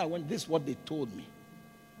hospital. When I went, this is what they told me.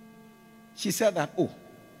 She said that,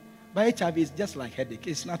 but HIV is just like headache.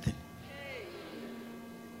 It's nothing.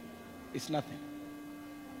 It's nothing.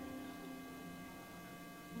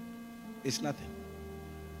 It's nothing.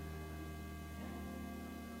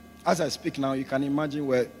 As I speak now, you can imagine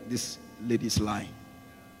where this lady is lying.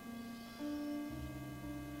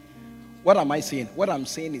 What am I saying? What I'm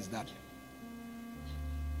saying is that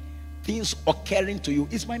things occurring to you,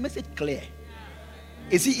 is my message clear?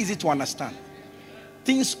 Is it easy to understand?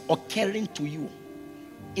 Things occurring to you,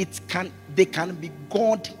 they can be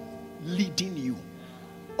God leading you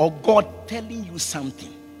or God telling you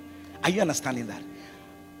something. Are you understanding that?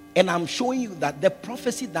 And I'm showing you that the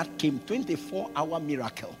prophecy that came, 24-hour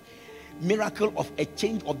miracle of a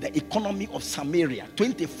change of the economy of Samaria,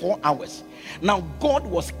 24 hours. Now God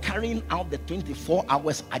was carrying out the 24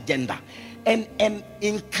 hours agenda, and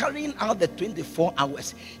in carrying out the 24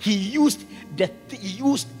 hours, he used the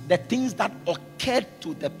things that occurred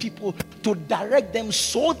to the people to direct them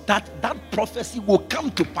so that that prophecy will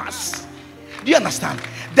come to pass. Do you understand?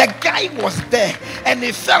 The guy was there and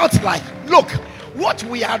he felt like, look, what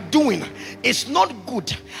we are doing is not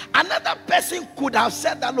good. Another person could have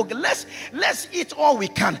said that, look, let's eat all we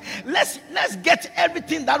can. Let's get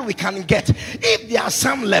everything that we can get. If there are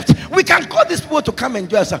some left, we can call these people to come and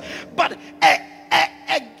join us. But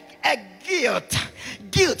a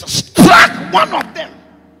guilt struck one of them.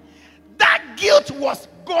 That guilt was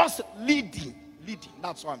God's leading.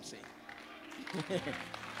 That's what I'm saying.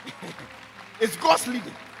 It's God's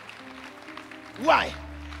leading. Why?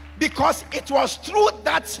 Because it was through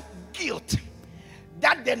that guilt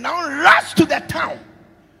that they now rush to the town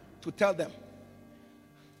to tell them.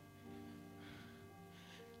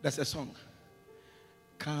 That's a song.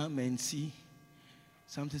 Come and see.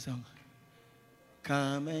 Something song.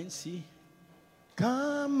 Come and see.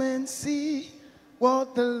 Come and see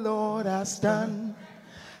what the Lord has done.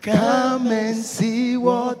 Come and see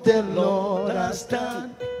what the Lord has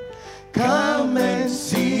done. Come and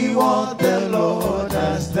see what the Lord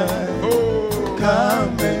has done.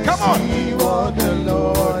 Come and see what the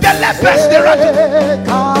Lord has done.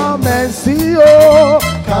 Come and see, oh,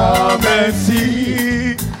 come and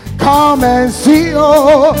see. Come and see,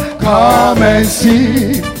 oh, come and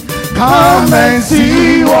see. Come and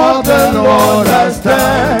see what the Lord has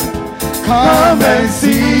done. Come and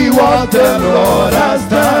see what the Lord has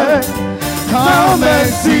done. Come and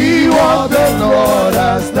see what the Lord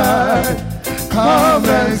has done. Come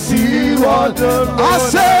and see what the Lord has done. I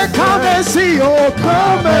say, come and see, oh,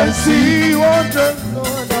 come and see what the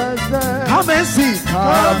Lord has done. Come and see,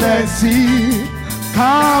 come and see.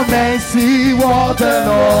 Come and see what the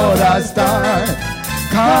Lord has done.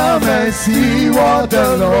 Come and see what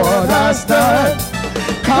the Lord has done.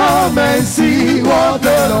 Come and see what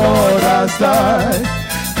the Lord has done.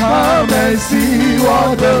 Come and see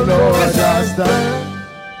what the Lord has done.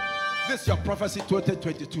 This is your prophecy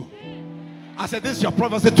 2022. I said, this is your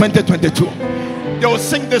prophecy 2022. They will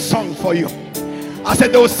sing this song for you. I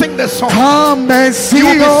said, they will sing this song. Come and see. You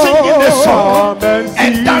will be singing this song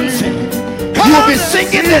and dancing. You will be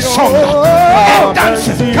singing this song and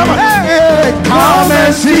dancing. Come on. Hey, come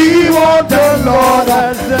and see what the Lord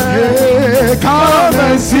has done. Hey, come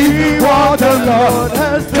and see what the Lord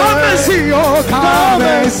has done. Come and see, oh, come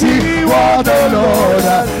and see what the Lord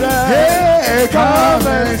has done. Hey, come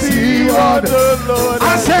and see what the Lord has done.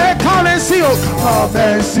 I said, come and see, oh, come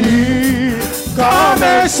and see. Come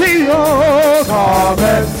and see, oh, come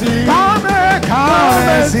and see. Come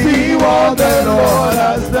and see what the Lord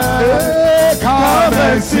has done. Hey, come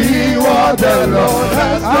and see what the Lord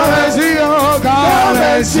has done. Come and see, oh, come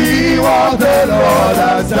and see what the Lord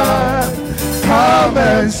has done. Come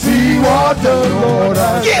and see what the Lord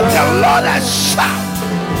has done. Give the Lord a shout.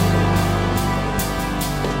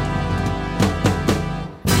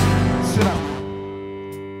 Sit down.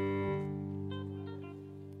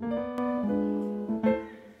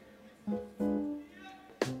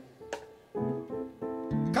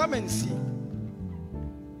 Come and see.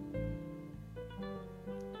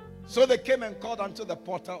 So they came and called unto the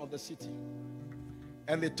porter of the city,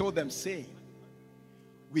 and they told them, saying,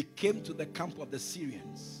 we came to the camp of the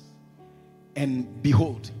Syrians, and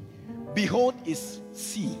behold is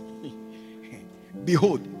see.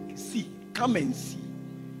 Behold, see, come and see.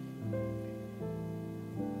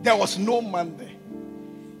 There was no man there,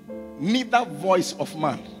 neither voice of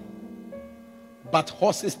man, but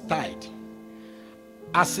horses tied,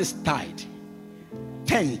 asses tied,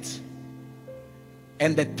 tent,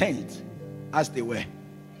 and the tent as they were.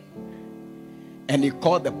 And he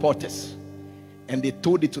called the porters, and they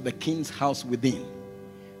told it to the king's house within.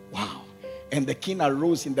 Wow. And the king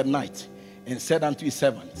arose in the night and said unto his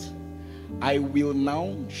servants, I will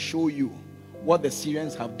now show you what the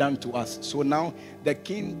Syrians have done to us. So now the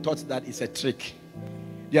king thought that it's a trick.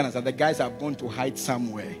 Do you understand? The guys have gone to hide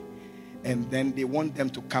somewhere, and then they want them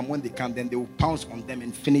to come. When they come, then they will pounce on them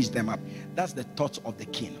and finish them up. That's the thought of the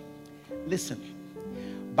king. Listen,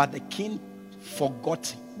 but the king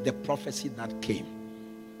forgot the prophecy that came.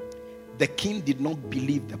 The king did not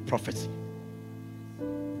believe the prophecy.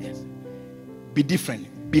 Yes. Be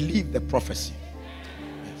different. Believe the prophecy.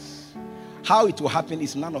 Yes. How it will happen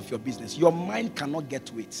is none of your business. Your mind cannot get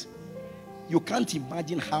to it. You can't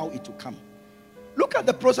imagine how it will come. Look at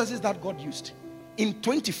the processes that God used. In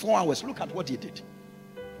 24 hours, look at what he did.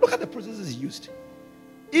 Look at the processes he used.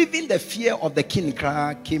 Even the fear of the king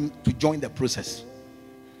came to join the process.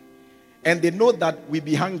 And they know that we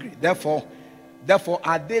be hungry. Therefore,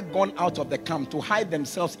 are they gone out of the camp to hide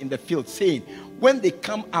themselves in the field, saying, when they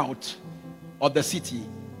come out of the city,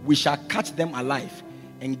 we shall catch them alive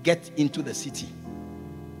and get into the city.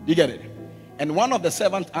 You get it? And one of the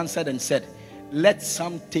servants answered and said, let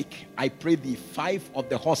some take, I pray thee, 5 of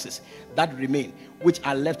the horses that remain, which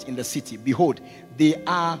are left in the city. Behold, they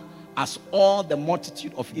are as all the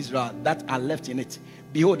multitude of Israel that are left in it.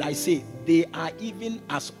 Behold, I say, they are even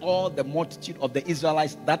as all the multitude of the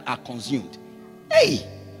Israelites that are consumed. Hey!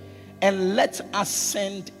 And let us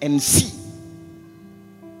send and see.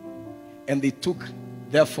 And they took,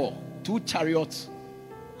 therefore, 2 chariot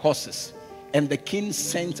horses. And the king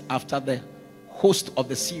sent after the host of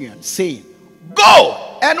the Syrians, saying,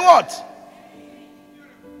 go! And what?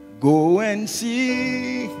 Go and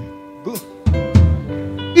see. Go.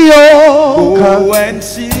 Yo, Go and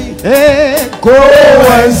see. go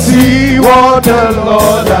and see what the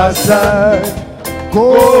Lord has done.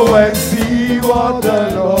 Go and see what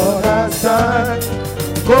the Lord has done.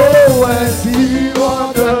 Go and see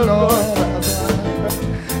what the Lord has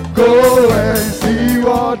done. Go and see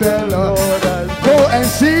what the Lord has done. Go and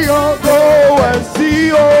see, oh, go and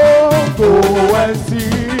see, oh, go and see.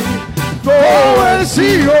 Go and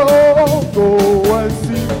see, oh, go and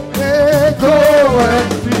see. Hey, go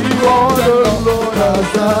and see what the Lord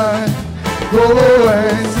has done. Go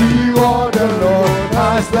and see what the Lord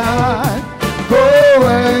has done. Go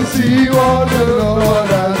and see what the Lord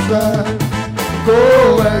has done.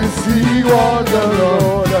 Go and see what the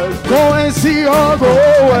Lord has done. Go and see, oh, go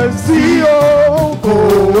and see, oh,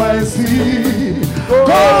 go and see. Go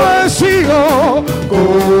and see, oh,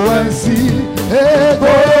 go and see. Hey, go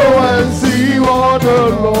and see what the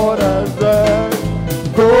Lord has done.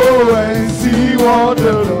 Go and see what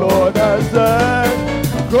the Lord has done.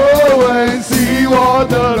 Go and see what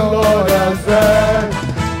the Lord has done.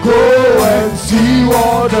 Go and see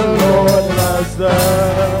what the Lord has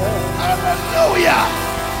done. Hallelujah.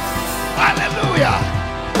 Hallelujah.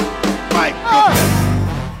 My goodness.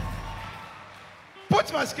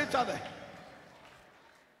 Put my scripture there.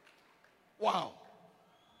 Wow.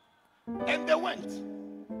 And they went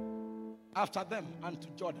after them unto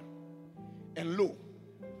Jordan. And lo,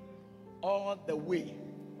 all the way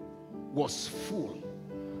was full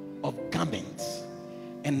of garments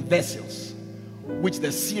and vessels which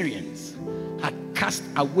the Syrians had cast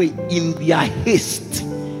away in their haste.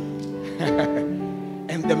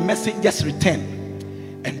 And the messengers returned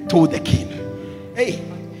and told the king, hey,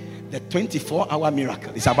 the 24-hour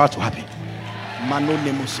miracle is about to happen. Mano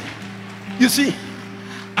Nemose. You see,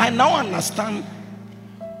 I now understand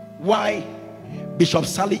why Bishop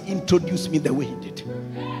Sally introduced me the way he did.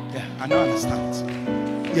 Yeah, I now understand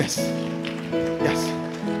it. Yes.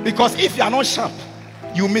 Yes. Because if you are not sharp,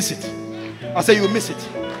 you miss it. I say you miss it.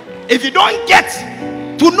 If you don't get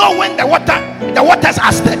to know when the waters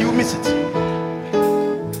are stirred, you miss it.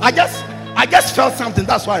 I just felt something.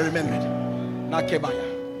 That's why I remembered.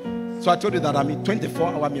 So I told you that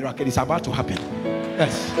 24-hour miracle is about to happen.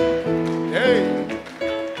 Yes. Hey.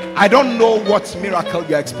 I don't know what miracle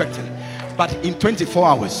you're expecting, but in 24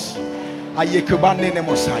 hours, in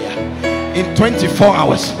 24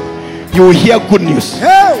 hours, you will hear good news.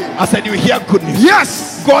 Hey! I said you will hear good news.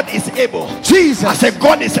 Yes! God is able. Jesus! I said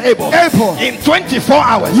God is able. Able. In 24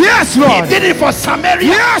 hours. Yes, Lord! He did it for Samaria.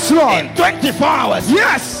 Yes, Lord! In 24 hours.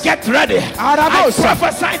 Yes! Get ready. I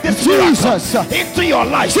prophesy this Jesus miracle into your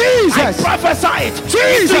life. Jesus! I prophesy it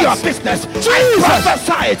Jesus! into your business. Jesus! I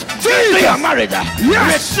prophesy it Jesus! into your marriage.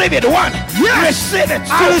 Yes! Receive it. One. Yes! Receive it.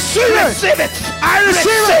 I receive it. Receive it. I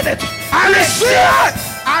receive it. I receive it.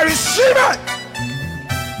 I receive it.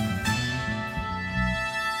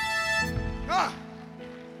 Ah.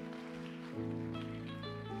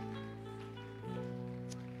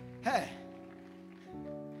 Hey,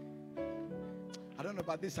 I don't know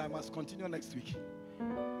about this. I must continue next week.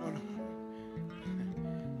 No.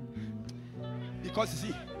 Because you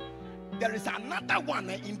see, there is another one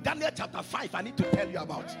in Daniel chapter 5 I need to tell you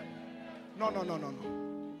about. No.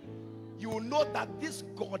 You will know that this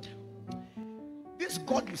God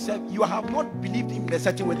you serve, you have not believed him in a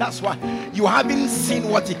certain way. That's why you haven't seen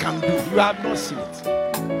what he can do. You have not seen it.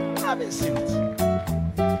 You haven't seen it.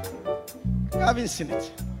 You haven't seen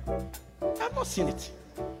it. You have not seen it.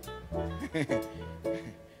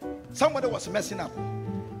 Somebody was messing up,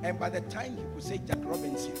 and by the time he could say Jack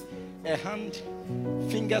Robinson,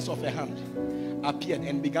 fingers of a hand appeared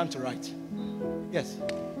and began to write. Yes,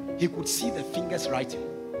 he could see the fingers writing.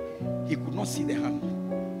 He could not see the hand.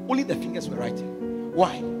 Only the fingers were writing.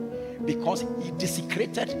 Why? Because he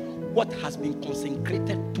desecrated what has been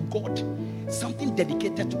consecrated to God, something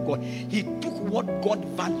dedicated to God. He took what God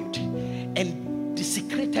valued and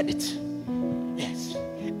desecrated it. Yes.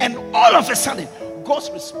 And all of a sudden, God's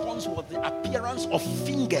response was the appearance of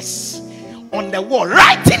fingers on the wall,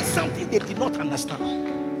 writing something they did not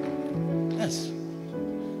understand. Yes.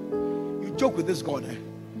 You joke with this God,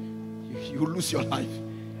 you lose your life.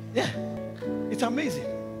 Yeah. It's amazing.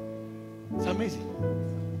 It's amazing.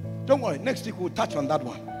 Don't worry, next week we'll touch on that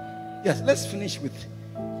one. Yes, let's finish with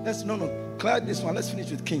clear this one. Let's finish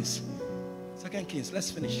with Kings. 2 Kings, let's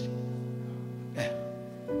finish. Yeah.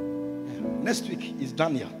 Next week is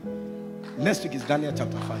Daniel. Next week is Daniel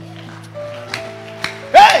chapter 5.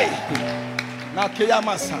 Hey! Now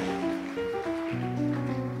Kiyamasa.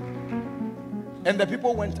 And the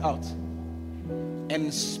people went out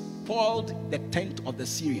and spoiled the tent of the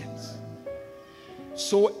Syrians.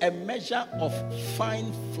 So a measure of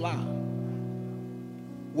fine flour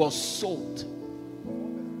was sold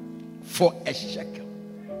for a shekel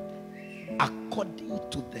according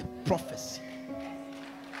to the prophecy.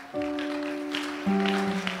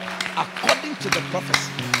 According to the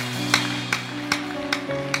prophecy.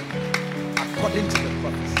 According to the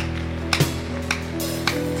prophecy.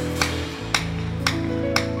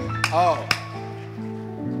 Oh,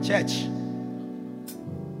 church.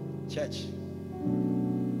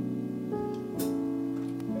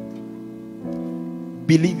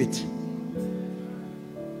 Believe it.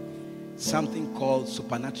 Something called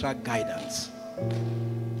supernatural guidance.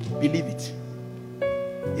 Believe it.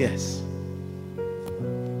 Yes.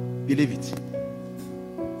 Believe it.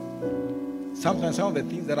 Sometimes some of the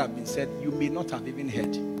things that have been said, you may not have even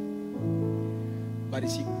heard. But you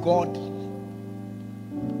see, God,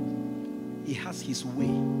 He has His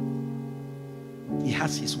way. He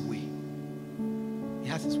has His way. He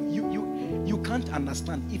has His way. You can't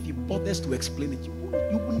understand if He bothers to explain it. You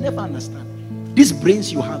will never understand. These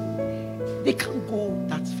brains you have, they can't go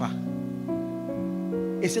that far.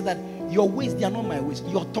 He said that your ways, they are not my ways.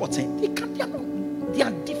 Your thoughts, they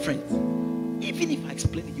are different. Even if I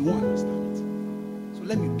explain it, you won't understand it. So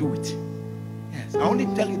let me do it. Yes. I only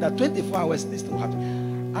tell you that 24 hours this will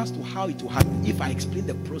happen. As to how it will happen, if I explain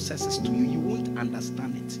the processes to you, you won't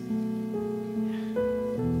understand it.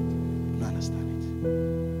 You don't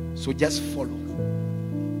understand it. So just follow.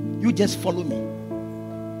 You just follow me.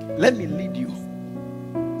 Let me lead you.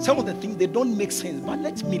 Some of the things, they don't make sense, but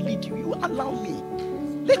let me lead you. You allow me.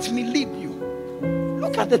 Let me lead you.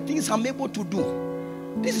 Look at the things I'm able to do.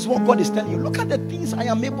 This is what God is telling you. Look at the things I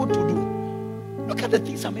am able to do. Look at the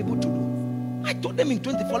things I'm able to do. I told them in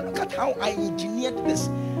 24, look at how I engineered this.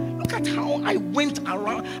 Look at how I went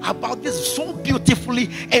around about this so beautifully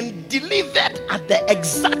and delivered at the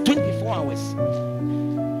exact 24 hours.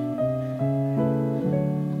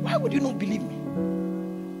 Why would you not believe me?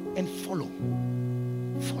 And follow.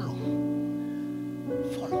 Follow.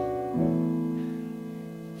 Follow.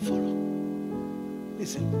 Follow.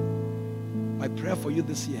 Listen, my prayer for you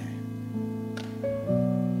this year,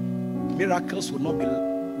 miracles will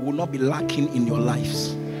not be lacking in your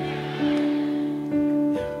lives.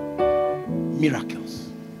 Miracles.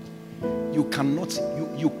 You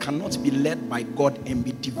cannot be led by God and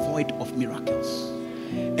be devoid of miracles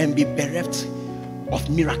and be bereft of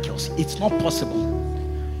miracles. It's not possible.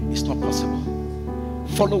 It's not possible.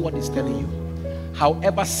 Follow what He's telling you.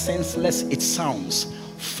 However senseless it sounds,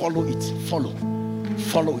 follow it.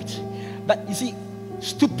 Follow it. But you see,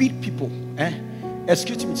 stupid people,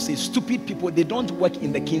 excuse me to say, stupid people, they don't work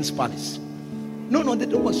in the king's palace. No, they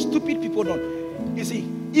don't work. Stupid people don't. You see,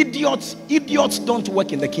 idiots don't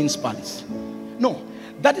work in the king's palace. No,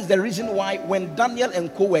 that is the reason why when Daniel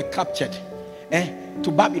and co were captured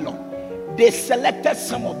to Babylon, they selected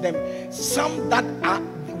some of them, some that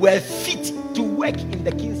were fit to work in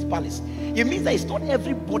the king's palace. It means that it's not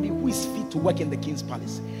everybody who is fit to work in the king's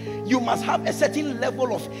palace. You must have a certain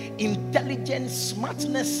level of intelligence,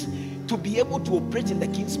 smartness to be able to operate in the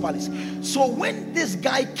king's palace. So when this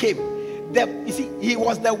guy came, you see, he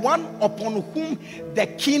was the one upon whom the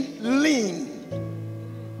king leaned.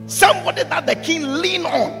 Somebody that the king leaned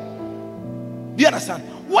on. Do you understand?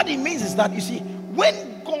 What it means is that, you see,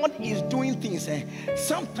 when God is doing things,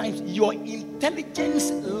 sometimes your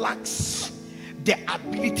intelligence lacks the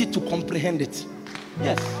ability to comprehend it.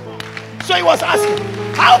 Yes. So he was asking,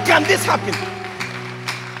 how can this happen?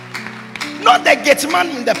 Not the gate man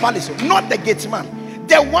in the palace, not the gate man,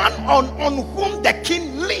 the one on whom the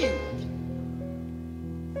king leaned.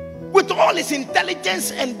 With all his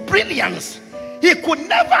intelligence and brilliance, he could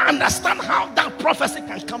never understand how that prophecy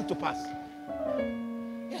can come to pass.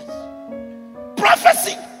 Yes.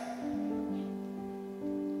 Prophecy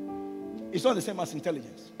is not the same as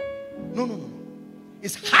intelligence. No.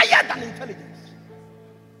 It's higher than intelligence.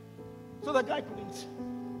 So the guy couldn't.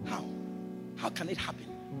 How can it happen?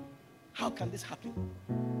 How can this happen?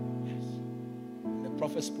 Yes. And the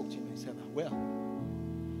prophet spoke to him and said, well,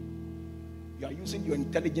 you are using your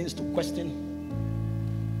intelligence to question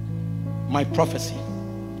my prophecy.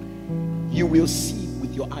 You will see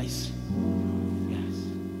with your eyes. Yes.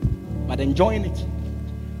 But enjoying it,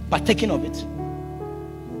 partaking of it,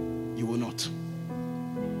 you will not.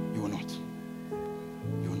 You will not.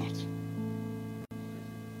 You will not.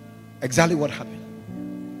 Exactly what happened.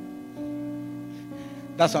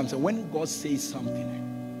 That's what I'm saying. When God says something,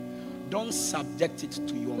 don't subject it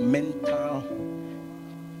to your mental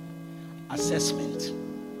assessment.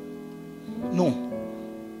 No.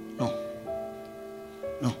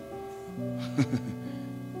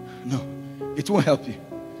 No. It won't help you.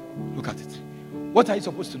 Look at it. What are you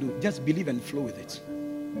supposed to do? Just believe and flow with it.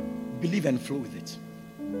 Believe and flow with it.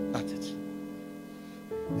 That's it.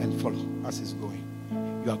 And follow as it's going.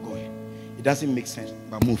 You are going. It doesn't make sense,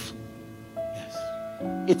 but move. Yes.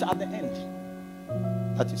 It's at the end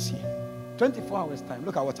that you see. 24 hours time.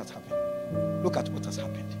 Look at what has happened. Look at what has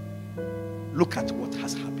happened. Look at what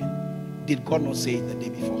has happened. Did God not say it the day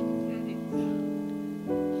before?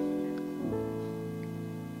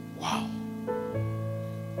 Wow.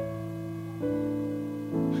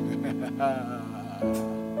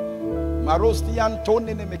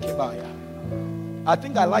 I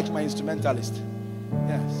think I like my instrumentalist.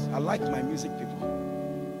 Yes, I like my music people.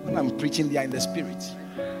 When I'm preaching, they are in the spirit.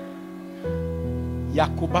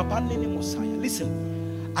 Listen,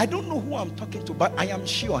 I don't know who I'm talking to, but I am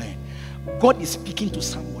sure God is speaking to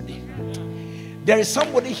somebody. There is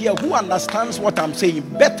somebody here who understands what I'm saying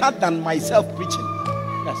better than myself preaching.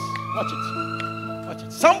 Yes, watch it. Watch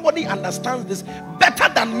it. Somebody understands this better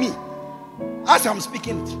than me as I'm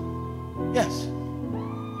speaking it. Yes.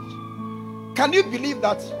 Can you believe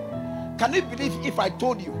that? Can you believe if I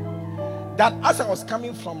told you that as I was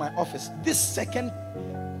coming from my office, this 2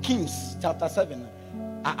 Kings chapter 7,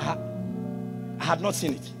 I had not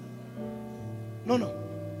seen it. No,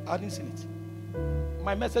 I hadn't seen it.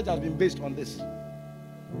 My message has been based on this.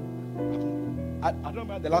 I don't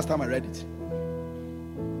remember the last time I read it.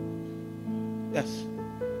 Yes.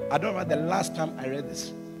 I don't remember the last time I read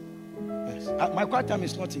this. Yes. My quiet time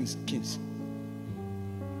is not in Kings.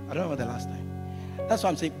 I don't remember the last time. That's why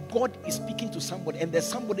I'm saying God is speaking to somebody, and there's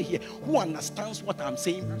somebody here who understands what I'm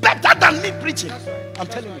saying better than me preaching. I'm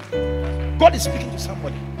telling you, God is speaking to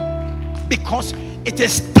somebody because it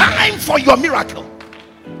is time for your miracle.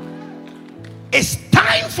 It's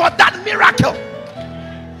time for that miracle.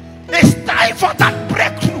 It's time for that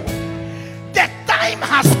breakthrough. The time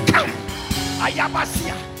has come.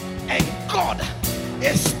 Ayabasia, and God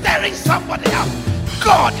is stirring somebody up.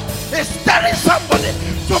 God is stirring somebody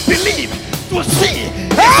to believe, to see.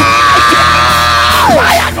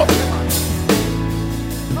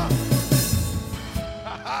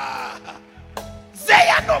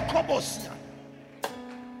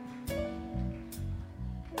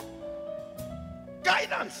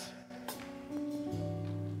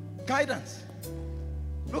 Guidance.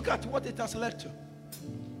 Look at what it has led to.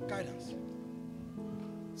 Guidance.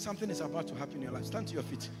 Something is about to happen in your life. Stand to your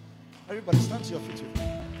feet. Everybody stand to your feet with me.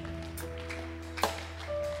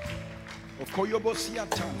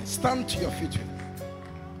 Stand to your feet with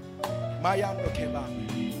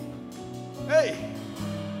me. Hey.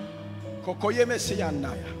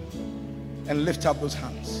 And lift up those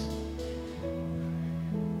hands.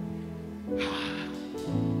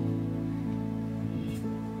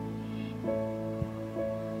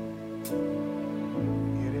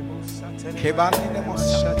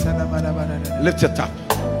 Lift it up.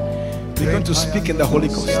 Begin to speak in the Holy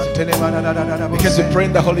Ghost. Begin to pray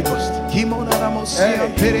in the Holy Ghost. Hey. I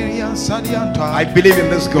believe in this God. I believe in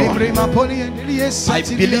this God. I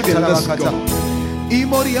believe in what this God does.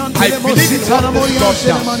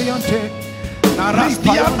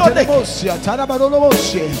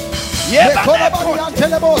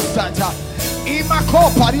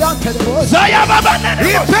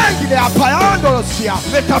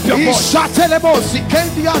 Lift up your voice. Lift up your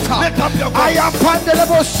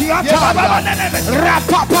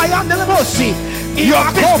voice.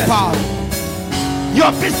 Your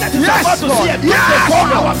business is about to see a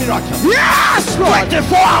 24-hour miracle. Yes, Lord.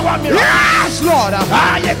 24-hour miracle. Yes, Lord. Your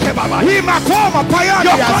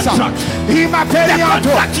contract. The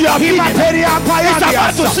contract you have been in is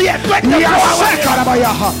about to see a 24-hour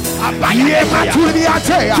miracle.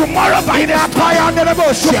 Tomorrow by this time.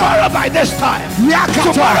 Tomorrow by this time. Tomorrow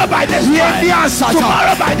by this time.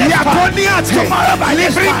 Tomorrow by this time. Tomorrow by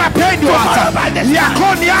this time. Tomorrow by this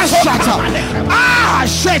time. Ah,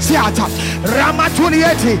 shit,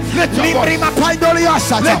 Ramatulieti, lift your voice.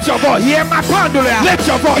 Lift your voice. Lift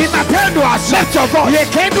your voice. Lift your voice. Lift your voice.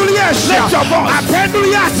 Lift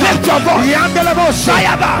your voice.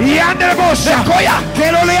 Sayaba. Lekoya.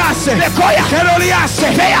 Lekoya.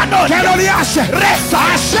 Resa.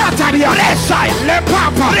 Ashataria. Resa.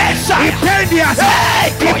 Lepapa. Resa. Ipendias.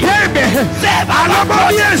 Ipembe.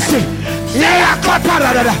 Alabodiensi.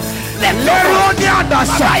 Yakaparada. Leroniadas,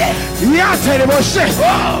 Yatereboshe,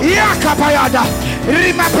 Yakapayada,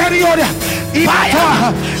 Rima Perioda,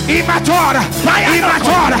 Imatora,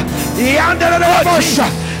 Yanderebosha,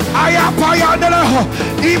 Ayapayandero,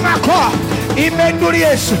 Imako,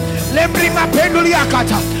 Imenduries, Lembrima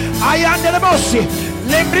Penduliakata, Ayanderebosi,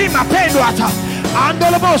 Lembrima Penduata,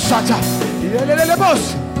 Andolebosata, Yelebos.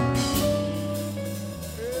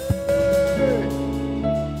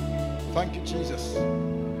 Thank you, Jesus.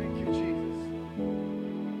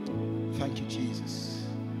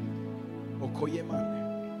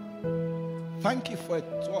 Thank you for a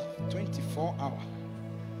 24 hour.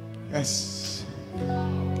 Yes.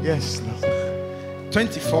 Yes, Lord.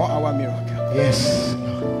 24-hour miracle. Yes,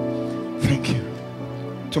 Lord. Thank you.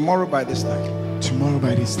 Tomorrow by this time. Tomorrow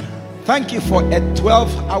by this time. Thank you for a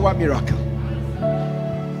 12-hour miracle.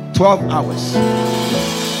 12 hours.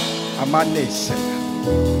 Amane said,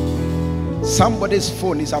 somebody's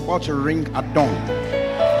phone is about to ring at dawn.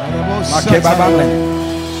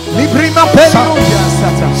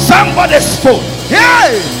 Somebody's phone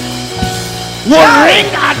will ring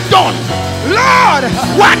at dawn. Lord,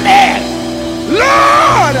 1 a.m.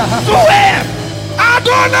 Lord, 2 a.m.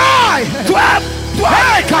 Adonai, 12.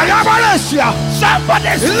 Hey, Kayabalesia.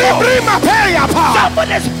 Somebody's phone.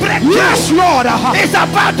 Somebody's breakthrough. Yes, Lord. It's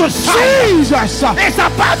about to sound. Jesus. It's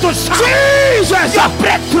about to sound. Jesus. Your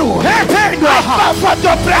breakthrough. Hey, I come for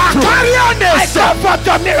your breakthrough. I come for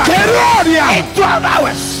your miracle. In 12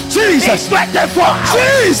 hours. Jesus. In 24 hours.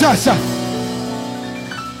 Jesus.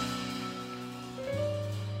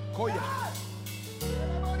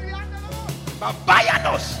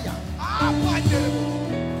 Babayanos.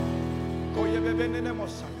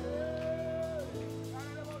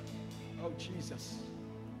 Oh, Jesus.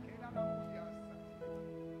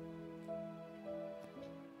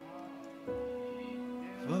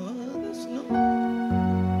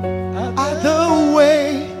 Other way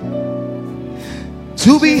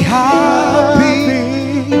to be happy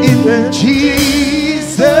in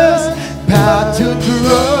Jesus, path to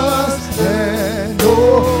trust and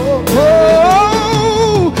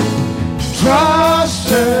trust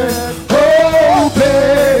and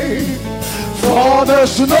obey, for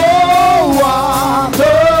there's no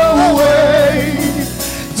other way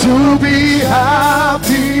to be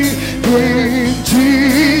happy in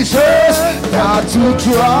Jesus, not to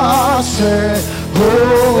trust and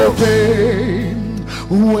obey.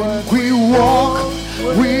 When we walk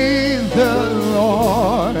with the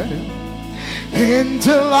Lord in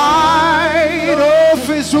the light of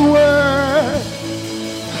His word,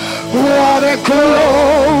 what a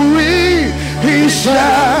glory He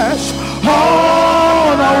sheds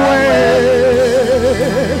on our way.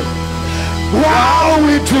 While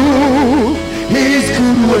we do His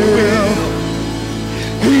good will,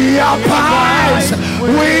 He abides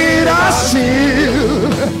with us here,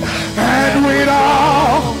 and with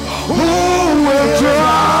all who will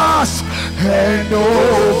trust and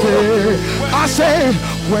obey. I say,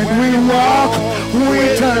 when we walk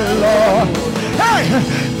with the Lord, hey,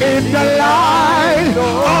 in the light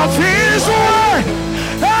of His word,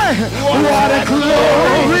 hey, what a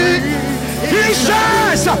glory He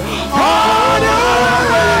shines on our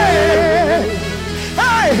way.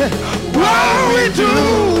 Hey, while we do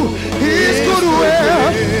His good will,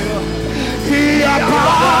 He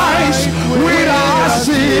abides with us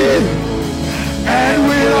in, and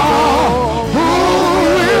with all who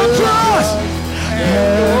will trust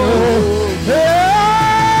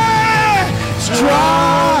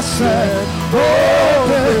trust and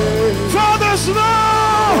obey. For there's no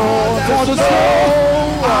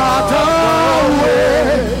other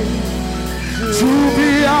way to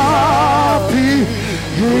be happy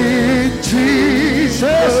in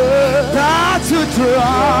Jesus, not to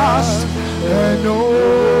trust and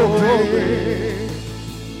obey.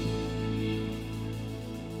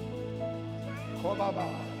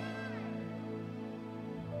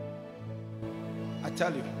 I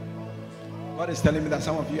tell you, God is telling me that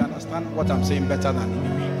some of you understand what I'm saying better than me.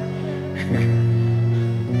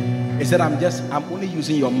 He said, I'm only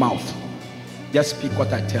using your mouth. Just speak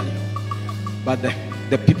what I tell you. But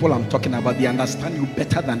the people I'm talking about, they understand you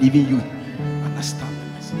better than even you understand the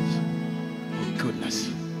message. Oh goodness.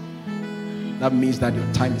 That means that your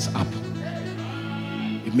time is up.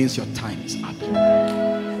 It means your time is up.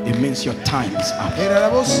 It means your time is up. It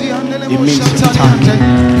means your time.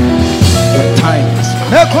 Your time is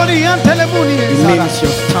up. It means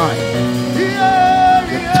your time. Your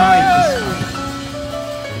time is up.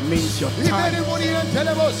 It means your time.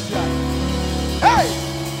 Hey!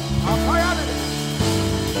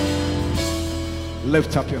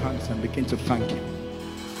 Lift up your hands and begin to thank Him.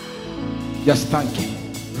 Just thank Him.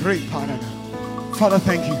 Father,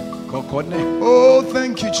 thank you. Oh,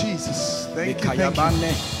 thank you, Jesus. Thank you, thank you.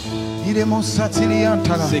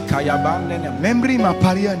 Membri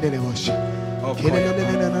maparia ndelewosha.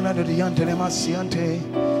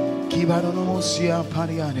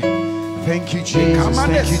 Thank you, Jesus.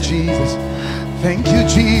 Thank you, Jesus. Thank you,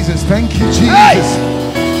 Jesus. Thank you, Jesus.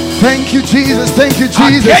 Thank you, Jesus. Thank you,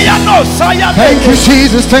 Jesus. Thank you,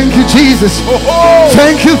 Jesus. Thank you, Jesus.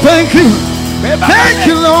 Thank you, thank you. Thank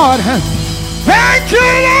you, Lord. Thank you,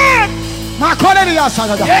 Lord.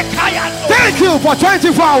 Thank you for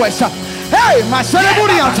 24 hours. Hey, my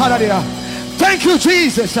celebration. Thank you,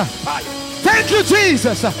 Jesus. Thank you,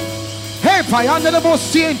 Jesus. Hey, Payanda the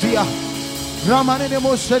most India. Ramane the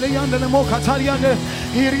most Selian, the Mokatarian,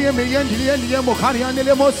 Iriam, the Mokarian,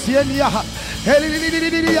 the most Sienia.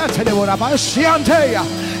 Helilia, Telebora, Shiantea.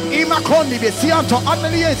 Imakondi Besianto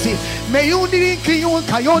Analiesi, Mayuni Kiyun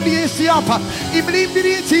Kayoni Siapa,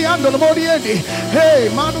 Iblimiti and the Morienti. Hey,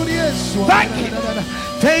 Manuries.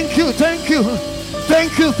 Thank you, thank you,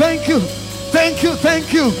 thank you, thank you, thank you,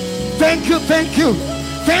 thank you, thank you, thank you,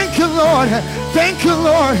 thank you, Lord, thank you,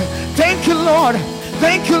 Lord, thank you, Lord,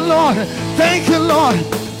 thank you, Lord, thank you, Lord,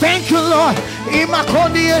 thank you, Lord.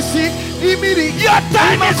 Imakondi Esi, Imiri, your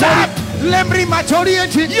time is up. Lembri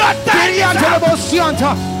Majorienti, your time is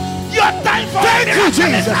up. Your time for thank you,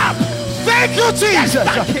 Jesus. Thank you, Jesus.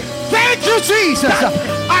 Thank you, Jesus.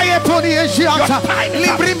 I am for the Asiata.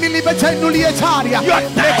 Libri Milibetenulietaria.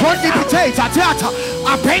 Le Condi Potata Tata.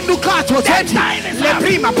 A Penducato Tenti. Le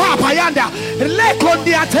Prima Papa Yanda. Le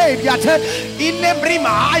Condi Ateliate. In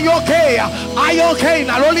Lembrima. I okay.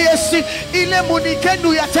 Naroliesi. In the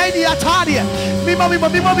Munikendu Yateni Ataria. Mimo.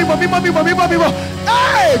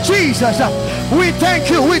 Hey, Jesus. We thank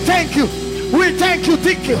you. We thank you. We thank you.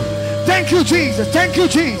 Thank you. Thank you, Jesus. Thank you,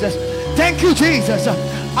 Jesus. Thank you, Jesus.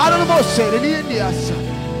 I don't know say it in India.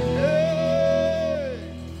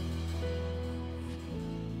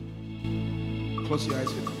 Close your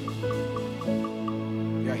eyes with me.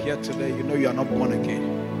 You are here today. You know you are not born again.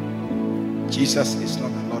 Jesus is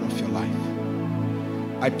not the Lord of your life.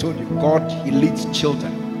 I told you, God, He leads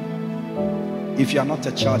children. If you are not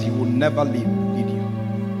a child, He will never lead you.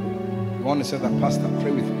 You want to say that, Pastor,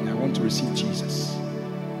 pray with me. I want to receive Jesus.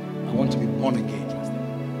 I want to be born again.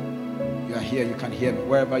 You are here, you can hear me.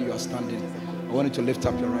 Wherever you are standing, I want you to lift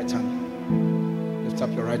up your right hand. Lift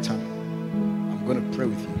up your right hand. I'm going to pray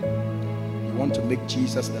with you. You want to make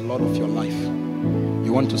Jesus the Lord of your life.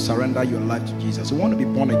 You want to surrender your life to Jesus. You want to be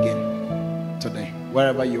born again today.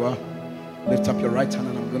 Wherever you are, lift up your right hand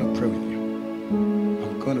and I'm going to pray with you.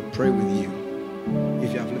 I'm going to pray with you.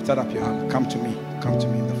 If you have lifted up your hand, come to me. Come to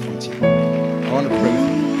me in the front here. I want to pray with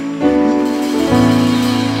you.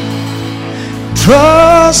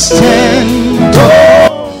 Trust and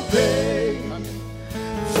obey,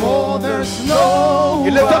 for there's no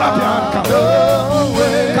You lifted up your hand.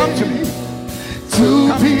 Come to me. To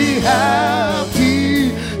be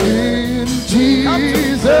happy in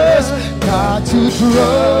Jesus, got to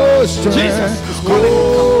trust Jesus is and calling.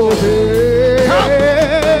 obey.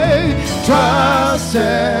 Trust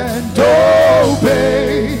and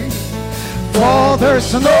obey, for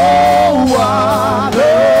there's no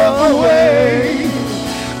other way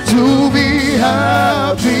to be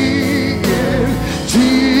happy in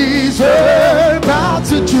Jesus. About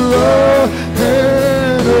to trust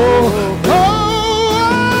and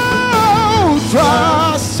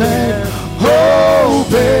trust and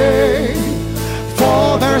obey,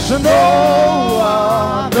 for there's no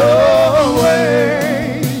other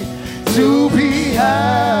way to be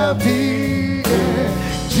happy in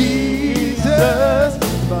Jesus.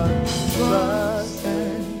 But trust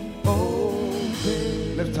and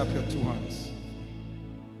obey. Lift up your two hands.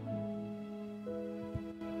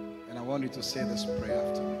 And I want you to say this prayer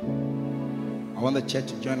after me. I want the church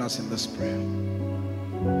to join us in this prayer.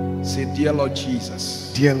 Say, dear Lord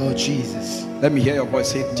Jesus. Dear Lord Jesus. Let me hear your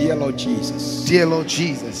voice. Say, dear Lord Jesus. Dear Lord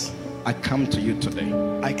Jesus. I come to you today.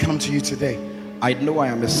 I come to you today. I know I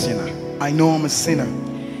am a sinner. I know I'm a sinner.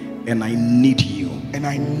 And I need you. And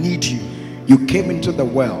I need you. You came into the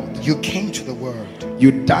world. You came to the world.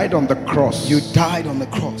 You died on the cross. You died on the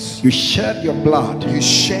cross. You shed your blood. You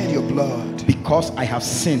shed your blood. Because I have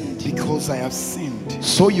sinned. Because I have sinned.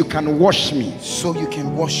 So you can wash me. So you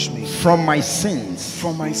can wash me from my sins.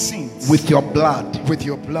 From my sins. With your blood. With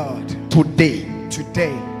your blood. Today.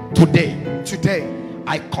 Today. Today. Today.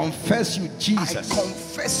 I confess you, Jesus. I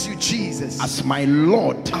confess you, Jesus, as my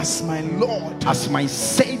Lord. As my Lord. As my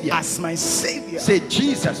Savior. As my Savior. Say,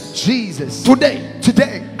 Jesus. Jesus. Today.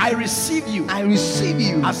 Today. I receive you. I receive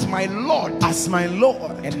you as my Lord. As my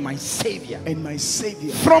Lord. And my Savior. And my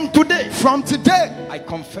Savior. From today. From today. I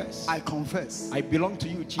confess. I confess. I belong to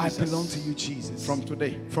you, Jesus. I belong to you, Jesus. From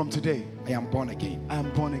today. From today. I am born again. I am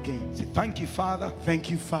born again. Say, thank you, Father. Thank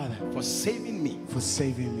you, Father. For saving me. For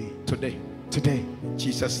saving me. Today. Today. In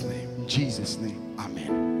Jesus' name. In Jesus' name.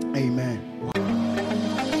 Amen. Amen.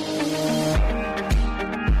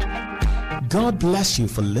 God bless you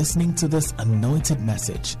for listening to this anointed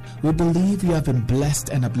message. We believe you have been blessed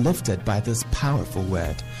and uplifted by this powerful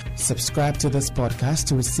word. Subscribe to this podcast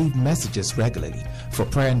to receive messages regularly. For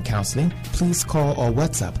prayer and counseling, please call or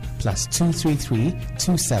WhatsApp +233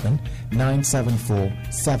 27 974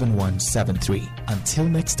 7173. Until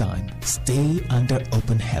next time, stay under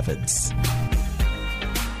open heavens.